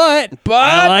he'll go, but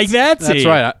I like that team. That's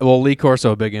right. Well, Lee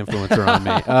Corso, a big influencer on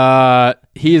me.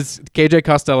 KJ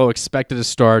Costello expected to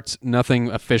start.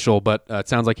 Nothing official, but it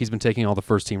sounds like he's been taking all the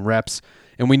first-team reps.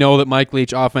 And we know that Mike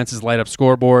Leach offenses light up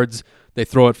scoreboards. They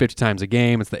throw it 50 times a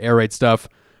game. It's the air raid stuff.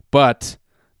 But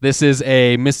this is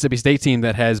a Mississippi State team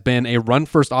that has been a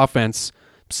run-first offense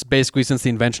basically since the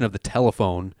invention of the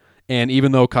telephone. And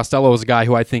even though Costello is a guy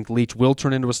who I think Leach will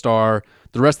turn into a star,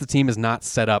 the rest of the team is not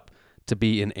set up to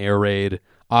be an air raid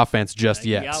offense just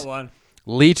yet. Got one.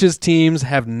 Leach's teams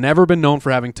have never been known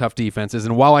for having tough defenses,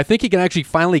 and while I think he can actually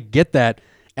finally get that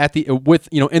in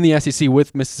the SEC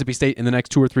with Mississippi State in the next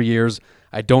 2 or 3 years,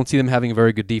 I don't see them having a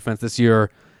very good defense this year.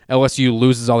 LSU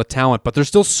loses all the talent, but they're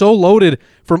still so loaded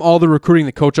from all the recruiting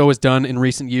that Coach O has done in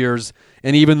recent years.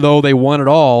 And even though they won it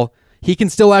all, he can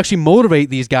still actually motivate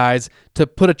these guys to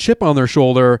put a chip on their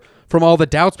shoulder from all the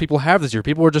doubts people have this year.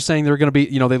 People were just saying they're going to be,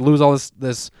 they lose all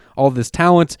this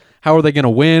talent. How are they going to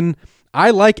win? I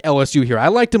like LSU here. I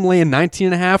liked them laying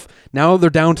 19.5. Now they're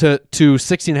down to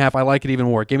 16.5. I like it even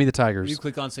more. Give me the Tigers. You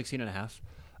click on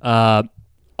 16.5.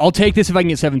 I'll take this if I can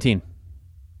get 17.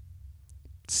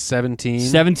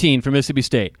 17 for Mississippi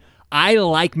State. I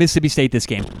like Mississippi State this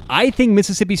game. I think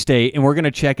Mississippi State, and we're going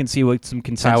to check and see what some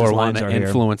consensus Tyler lines are here.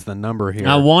 Influence the number here.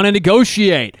 I want to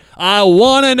negotiate.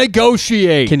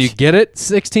 Can you get it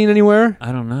 16 anywhere?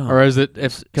 I don't know. Or is it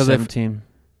because 17?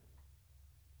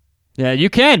 Yeah, you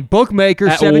can. Bookmaker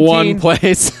at 17. One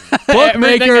place. Bookmaker.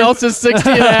 Everything else is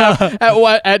 16.5. At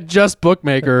what? At just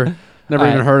Bookmaker. Never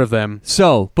even heard of them.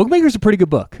 So, Bookmaker's a pretty good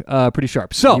book. Pretty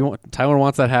sharp. So, Tyler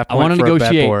wants that half point. I want to for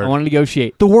negotiate. A bet board. I want to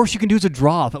negotiate. The worst you can do is a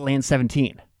draw if it lands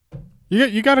 17.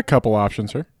 You got a couple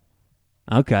options here.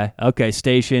 Okay.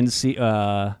 Stations.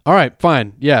 All right,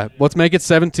 fine. Yeah, let's make it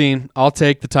 17. I'll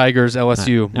take the Tigers,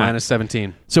 LSU, minus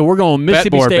 17. So we're going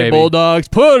Mississippi board, State baby. Bulldogs.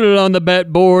 Put it on the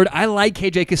bet board. I like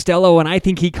KJ Costello, and I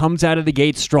think he comes out of the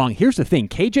gate strong. Here's the thing.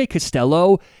 KJ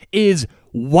Costello is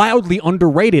wildly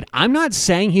underrated. I'm not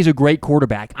saying he's a great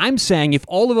quarterback. I'm saying if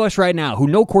all of us right now who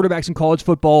know quarterbacks in college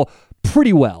football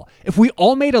pretty well, if we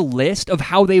all made a list of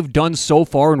how they've done so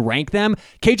far and rank them,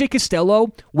 KJ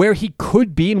Costello, where he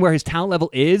could be and where his talent level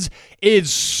is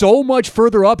so much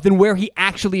further up than where he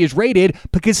actually is rated,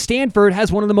 because Stanford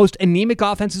has one of the most anemic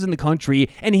offenses in the country,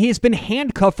 and he has been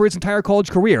handcuffed for his entire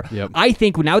college career. Yep. I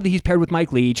think now that he's paired with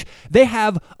Mike Leach, they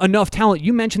have enough talent.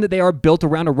 You mentioned that they are built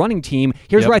around a running team.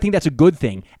 Here's where I think that's a good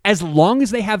thing. As long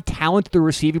as they have talent at the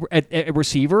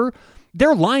receiver,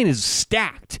 their line is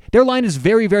stacked. Their line is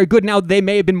very, very good. Now, they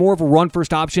may have been more of a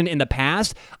run-first option in the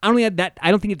past. I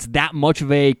don't think it's that much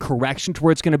of a correction to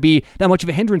where it's going to be that much of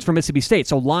a hindrance for Mississippi State.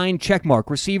 So line, check mark.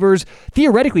 Receivers,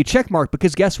 theoretically, check mark,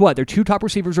 because guess what? Their 2 top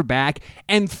receivers are back,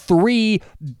 and 3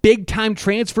 big-time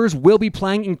transfers will be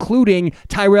playing, including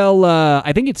Tyrell,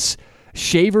 I think it's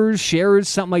Shavers,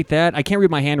 something like that. I can't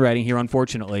read my handwriting here,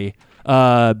 unfortunately.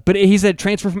 But he's a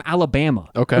transfer from Alabama.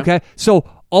 Okay. So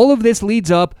all of this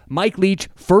leads up. Mike Leach,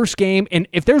 first game. And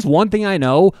if there's one thing I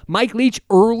know, Mike Leach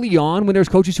early on, when there's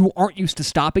coaches who aren't used to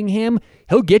stopping him,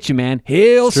 he'll get you, man.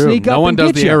 He'll sneak up and get you. No one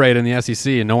does the air raid in the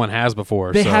SEC, and no one has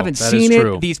before. They haven't seen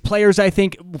it. These players, I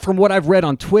think, from what I've read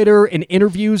on Twitter and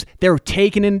interviews, they're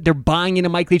buying into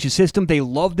Mike Leach's system. They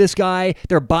love this guy.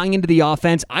 They're buying into the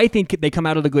offense. I think they come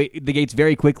out of the gates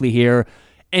very quickly here.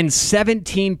 And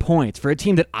 17 points for a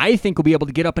team that I think will be able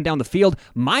to get up and down the field.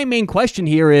 My main question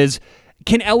here is,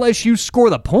 can LSU score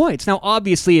the points? Now,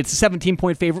 obviously, it's a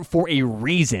 17-point favorite for a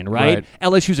reason, right?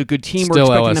 LSU's a good team. Still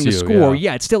We're expecting them to LSU, score.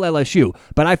 yeah. Yeah, it's still LSU.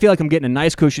 But I feel like I'm getting a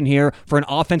nice cushion here for an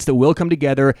offense that will come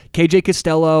together. KJ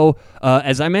Costello,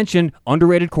 as I mentioned,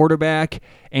 underrated quarterback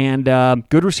and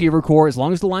good receiver core. As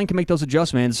long as the line can make those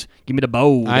adjustments, give me the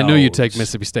bow. I knew you'd take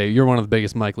Mississippi State. You're one of the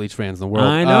biggest Mike Leach fans in the world.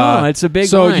 I know. It's a big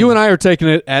So line. you and I are taking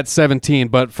it at 17,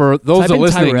 but for those Type that are in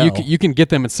listening, Tyrell. you can get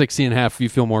them at 16.5 if you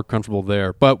feel more comfortable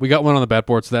there. But we got one on the bet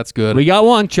board, so that's good. We got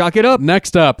one. Chalk it up.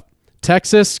 Next up,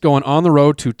 Texas going on the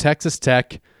road to Texas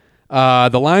Tech.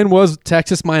 The line was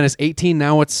Texas minus 18.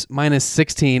 Now it's minus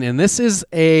 16. And this is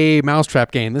a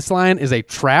mousetrap game. This line is a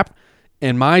trap,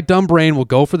 and my dumb brain will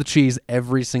go for the cheese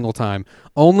every single time,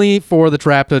 only for the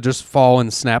trap to just fall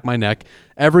and snap my neck.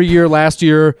 Every year, last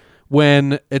year,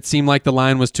 when it seemed like the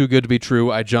line was too good to be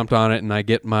true, I jumped on it and I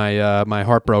get my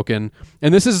heart broken.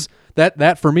 And this is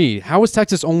that for me. How is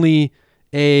Texas only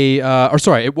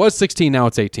it was 16, now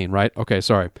it's 18, right? Okay,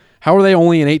 sorry. How are they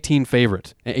only an 18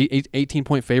 favorite?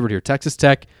 18-point favorite here. Texas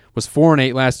Tech was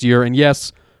 4-8 last year, and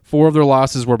yes, 4 of their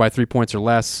losses were by 3 points or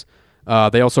less.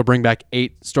 They also bring back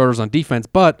 8 starters on defense,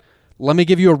 but let me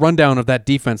give you a rundown of that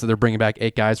defense that they're bringing back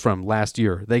 8 guys from last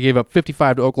year. They gave up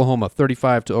 55 to Oklahoma,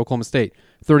 35 to Oklahoma State,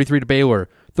 33 to Baylor,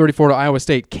 34 to Iowa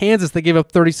State. Kansas, they gave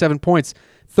up 37 points.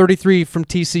 33 from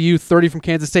TCU, 30 from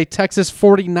Kansas State, Texas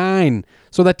 49.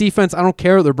 So that defense, I don't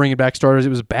care that they're bringing back starters. It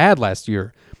was bad last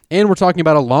year. And we're talking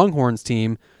about a Longhorns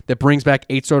team that brings back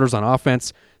 8 starters on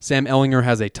offense. Sam Ehlinger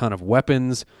has a ton of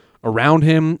weapons around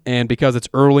him, and because it's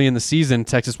early in the season,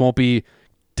 Texas won't be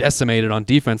decimated on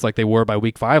defense like they were by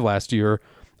week 5 last year.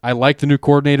 I like the new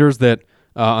coordinators that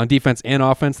on defense and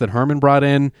offense that Herman brought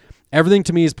in. Everything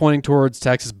to me is pointing towards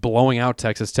Texas blowing out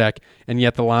Texas Tech, and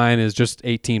yet the line is just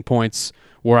 18 points,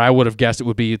 where I would have guessed it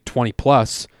would be 20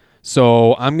 plus.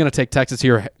 So I'm going to take Texas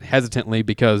here hesitantly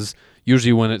because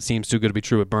usually when it seems too good to be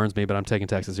true, it burns me, but I'm taking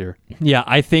Texas here. Yeah,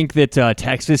 I think that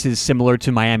Texas is similar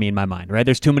to Miami in my mind, right?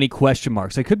 There's too many question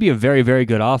marks. It could be a very, very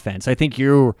good offense. I think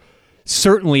you're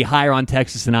certainly higher on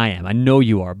Texas than I am. I know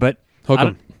you are, but I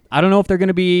don't know if they're going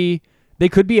to be – they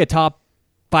could be a top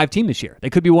 5 team this year. They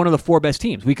could be one of the 4 best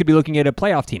teams. We could be looking at a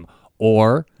playoff team.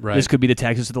 Or this could be the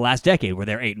Texas of the last decade where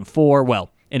they're 8-4. Well,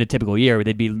 in a typical year,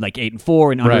 they'd be like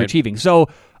 8-4 and underachieving. So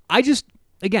I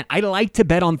like to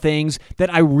bet on things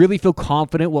that I really feel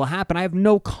confident will happen. I have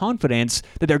no confidence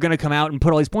that they're going to come out and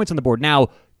put all these points on the board. Now,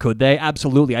 could they?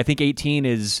 Absolutely. I think 18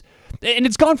 is... And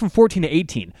it's gone from 14 to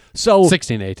 18. So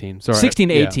 16 to 18. Sorry. 16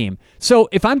 to 18. So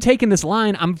if I'm taking this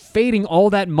line, I'm fading all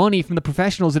that money from the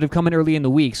professionals that have come in early in the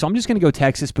week. So I'm just going to go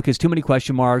Texas because too many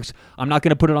question marks. I'm not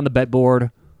going to put it on the bet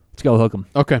board. Let's go hook 'em.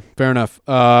 Okay, fair enough.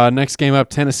 Next game up,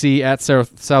 Tennessee at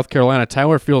South Carolina.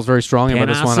 Tyler feels very strongly about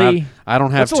this one. I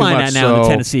don't have What's too the line much. at now in the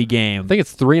Tennessee game? I think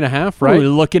it's 3.5, What are right? we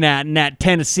looking at in that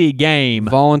Tennessee game?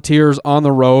 Volunteers on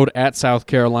the road at South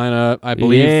Carolina. I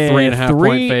believe 3.5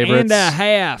 point favorites.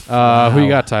 3.5. Who you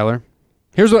got, Tyler?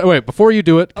 Here's what. Wait, before you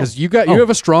do it, because you have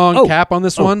a strong cap on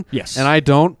this one. Yes. And I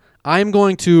don't. I'm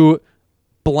going to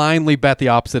blindly bet the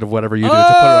opposite of whatever you do to put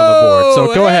it on the board.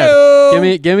 So go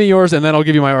ahead. Give me yours, and then I'll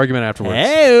give you my argument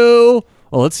afterwards.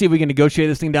 Well, let's see if we can negotiate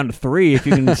this thing down to 3. If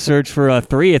you can search for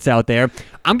 3, it's out there.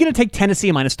 I'm going to take Tennessee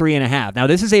minus 3.5. Now,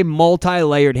 this is a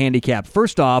multi-layered handicap.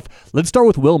 First off, let's start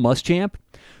with Will Muschamp,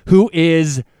 who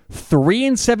is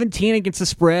 3-17 against the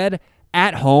spread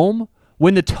at home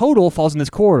when the total falls in this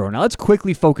corridor. Now, let's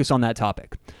quickly focus on that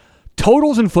topic.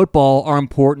 Totals in football are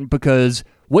important because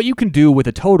what you can do with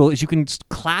a total is you can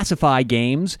classify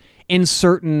games in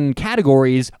certain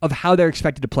categories of how they're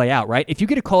expected to play out, right? If you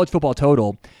get a college football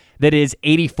total that is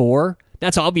 84,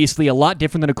 that's obviously a lot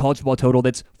different than a college football total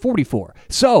that's 44.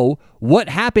 So what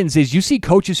happens is you see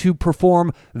coaches who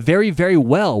perform very, very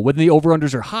well when the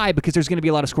over-unders are high because there's going to be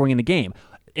a lot of scoring in the game.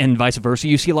 And vice versa,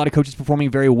 you see a lot of coaches performing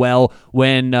very well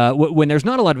when there's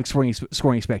not a lot of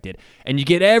scoring expected. And you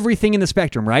get everything in the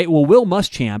spectrum, right? Well, Will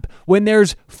Muschamp, when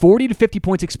there's 40 to 50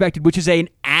 points expected, which is an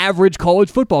average college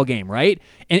football game, right?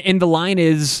 And the line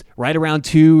is right around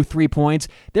 2-3 points.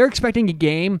 They're expecting a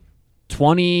game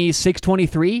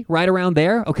 26-23, right around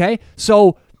there, okay?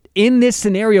 So in this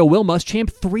scenario, Will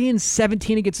Muschamp,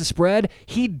 3-17 against the spread.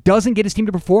 He doesn't get his team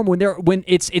to perform when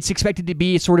it's expected to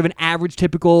be sort of an average,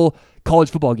 typical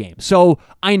college football game. So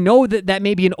I know that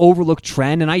may be an overlooked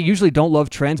trend, and I usually don't love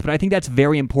trends, but I think that's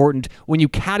very important when you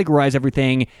categorize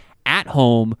everything at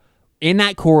home. In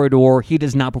that corridor, he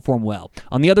does not perform well.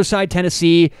 On the other side,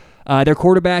 Tennessee, their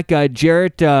quarterback,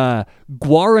 Jarrett Guarantano.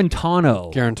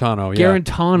 Guarantano, yeah.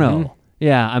 Guarantano. Mm-hmm.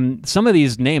 Yeah, some of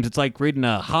these names, it's like reading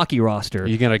a hockey roster. Are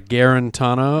you going to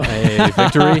Guarantano a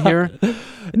victory here?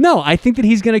 No, I think that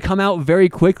he's going to come out very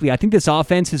quickly. I think this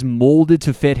offense is molded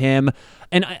to fit him.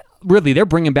 And really, they're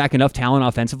bringing back enough talent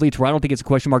offensively to where I don't think it's a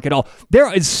question mark at all.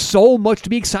 There is so much to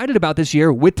be excited about this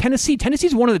year with Tennessee.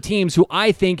 Tennessee's one of the teams who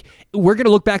I think we're going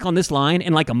to look back on this line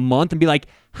in like a month and be like,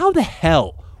 how the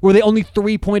hell were they only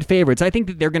 3-point favorites? I think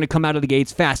that they're going to come out of the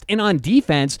gates fast. And on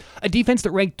defense, a defense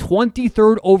that ranked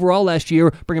 23rd overall last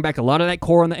year, bringing back a lot of that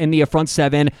core in the front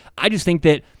seven. I just think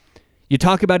that you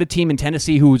talk about a team in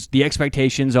Tennessee whose the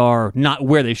expectations are not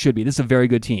where they should be. This is a very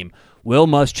good team. Will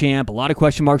Muschamp, a lot of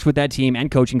question marks with that team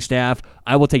and coaching staff.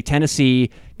 I will take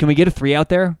Tennessee. Can we get a 3 out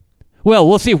there? Well,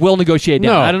 we'll see if we'll negotiate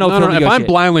down. I don't know if he'll if negotiate. I'm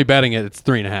blindly betting it, it's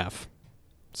 3.5.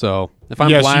 So if I'm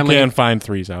yes, blindly, you can find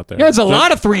 3s out there. There's a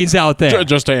lot of 3s out there.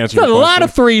 Just to answer There's your a lot question.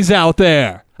 of 3s out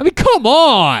there. I mean, come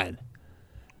on.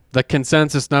 the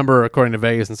consensus number according to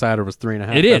Vegas Insider was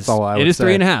 3.5. It is. That's all I would It is say.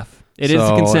 3.5. It is the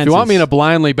So consensus. if you want me to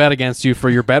blindly bet against you for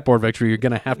your bet board victory, you're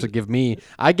going to have to give me.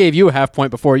 I gave you a half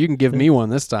point before. You can give me one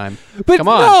this time. But come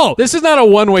on, no! this is not a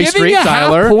one-way Giving street, a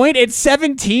Tyler. half point at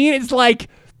 17 is like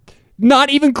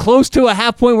not even close to a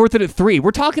half point worth it at 3.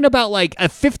 We're talking about like a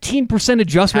 15%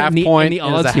 adjustment Half in the, point in the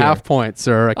odds is a here. half point,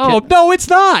 sir. Oh, no, it's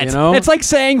not. You know? It's like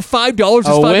saying $5 is $5.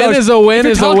 A win is a win if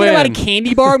you're is a talking about a win.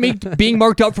 candy bar being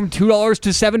marked up from $2 to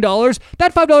 $7,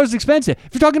 that $5 is expensive.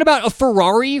 If you're talking about a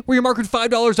Ferrari where you're marking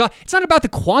 $5 off, it's not about the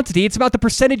quantity. It's about the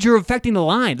percentage you're affecting the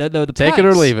line, the Take price. it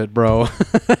or leave it, bro.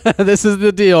 This is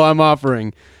the deal I'm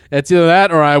offering. It's either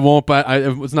that or I won't. But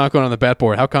it's not going on the bet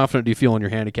board. How confident do you feel in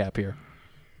your handicap here?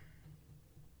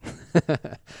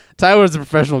 Tyler's a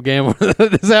professional gambler.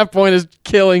 This half point is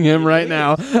killing him right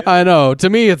now. I know. To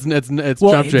me, it's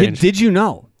Well, chump change. did you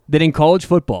know that in college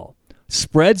football,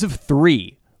 spreads of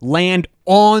 3 land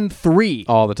on 3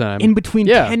 all the time. in between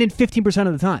Yeah. 10 and 15%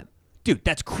 of the time? Dude,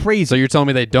 that's crazy. So you're telling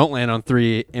me they don't land on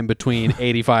 3 in between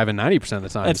 85 and 90% of the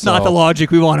time. That's not the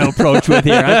logic we want to approach with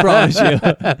here, I promise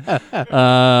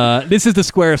you. This is the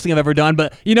squarest thing I've ever done,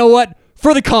 but you know what?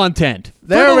 For the content.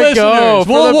 There for the we go. listeners,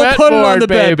 For we'll, the we'll bet put it on board, the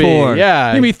bet baby. board.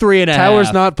 Yeah. Give me 3.5.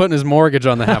 Tyler's not putting his mortgage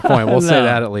on the half point. We'll say No.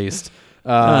 that at least. Oh,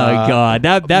 God.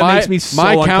 That makes me so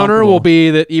My counter uncomfortable. will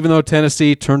be that even though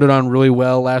Tennessee turned it on really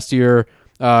well last year,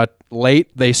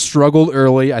 late, they struggled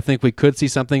early. I think we could see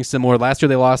something similar. Last year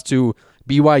they lost to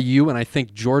BYU and I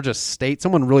think Georgia State,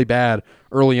 someone really bad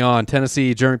early on.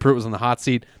 Tennessee, Jeremy Pruitt was on the hot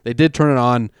seat. They did turn it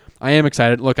on. I am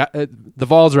excited. Look, the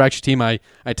Vols are actually a team I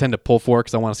tend to pull for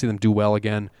because I want to see them do well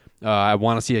again. I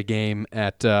want to see a game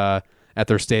at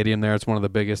their stadium there. It's one of the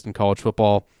biggest in college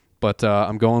football. But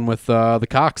I'm going with the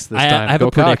Cox this time. I have Go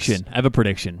a Cox. prediction. I have a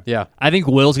prediction. Yeah. I think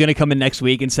Will's going to come in next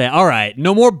week and say, all right,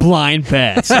 no more blind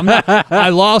bets. I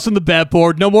lost on the bet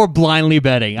board. No more blindly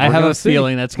betting. I We're have gonna a see.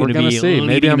 feeling that's going We're to gonna be see.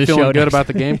 Maybe leading I'm the feeling show good next about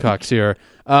the Gamecocks here.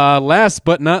 Last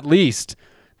but not least,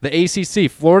 the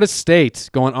ACC, Florida State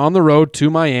going on the road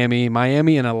to Miami.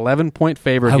 Miami an 11-point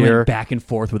favorite I here. went back and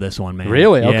forth with this one, man.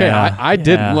 Really? Okay. Yeah, I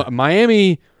did. yeah. Look,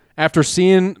 Miami, after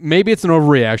seeing, maybe it's an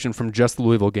overreaction from just the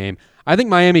Louisville game. I think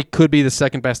Miami could be the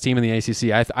second best team in the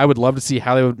ACC. I would love to see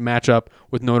how they would match up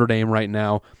with Notre Dame right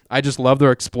now. I just love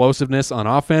their explosiveness on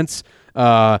offense.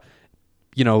 There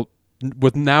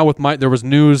was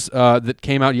news that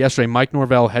came out yesterday. Mike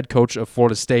Norvell, head coach of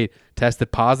Florida State,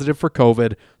 tested positive for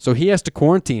COVID, so he has to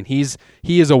quarantine.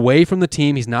 He is away from the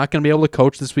team. He's not going to be able to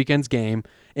coach this weekend's game.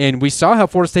 And we saw how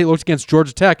Florida State looked against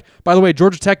Georgia Tech. By the way,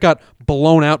 Georgia Tech got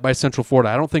blown out by Central Florida.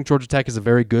 I don't think Georgia Tech is a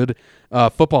very good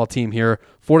football team here.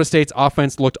 Florida State's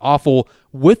offense looked awful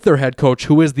with their head coach,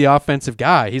 who is the offensive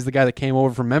guy. He's the guy that came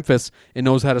over from Memphis and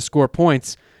knows how to score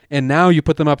points. And now you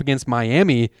put them up against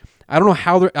Miami. I don't know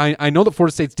how they're. I know that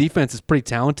Florida State's defense is pretty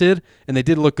talented, and they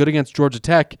did look good against Georgia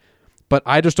Tech. But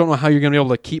I just don't know how you're going to be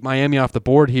able to keep Miami off the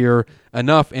board here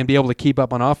enough and be able to keep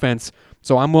up on offense.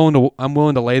 So I'm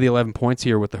willing to lay the 11 points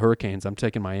here with the Hurricanes. I'm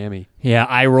taking Miami. Yeah,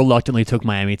 I reluctantly took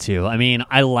Miami too. I mean,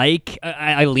 I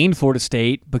leaned Florida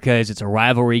State because it's a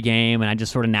rivalry game, and I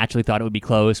just sort of naturally thought it would be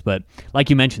close. But like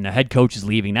you mentioned, the head coach is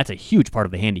leaving. That's a huge part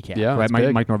of the handicap, Yeah, right? that's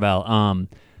big. Mike Norvell.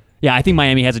 Yeah, I think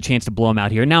Miami has a chance to blow them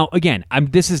out here. Now, again,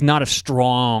 this is not a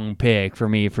strong pick for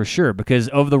me for sure because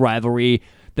of the rivalry,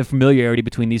 the familiarity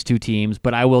between these two teams.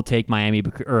 But I will take Miami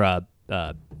Florida.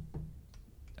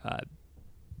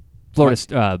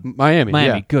 Miami. Miami.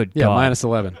 Yeah. Good Yeah, God. minus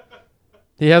 11.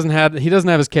 He doesn't have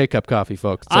his K-cup coffee,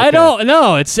 folks. It's I okay. don't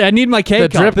know. I need my The cake.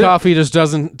 drip coffee just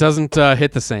doesn't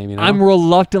hit the same. You know. I'm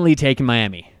reluctantly taking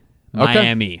Miami. Okay.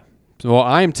 Miami. Well,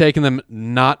 I am taking them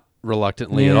not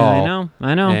reluctantly at all.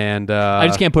 I know. And I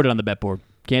just can't put it on the bet board.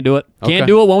 Can't do it. Okay. Can't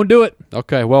do it. Won't do it.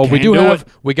 Okay. Well, Can't do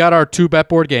we got our 2 bet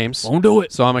board games. Won't do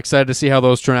it. So I'm excited to see how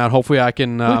those turn out. Hopefully, I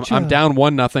can. I'm down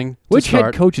 1-0. Which to start.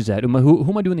 head coach is that? Who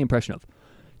am I doing the impression of?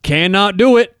 Cannot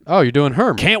do it. Oh, you're doing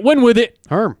Herm. Can't win with it.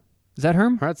 Herm. Is that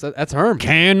Herm? That's Herm.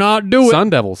 Cannot do it. Sun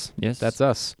Devils. Yes. That's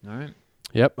us. All right.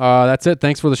 Yep. That's it.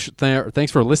 Thanks for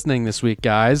thanks for listening this week,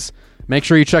 guys. Make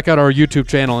sure you check out our YouTube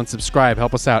channel and subscribe.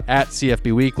 Help us out at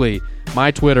CFB Weekly.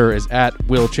 My Twitter is at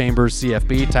Will Chambers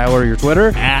CFB. Tyler, your Twitter?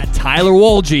 At Tyler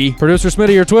Wolge. Producer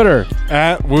Smitty, your Twitter?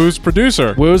 At Woo's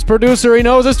Producer. Woo's Producer. He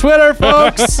knows his Twitter,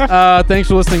 folks. Thanks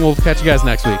for listening. We'll catch you guys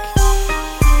next week.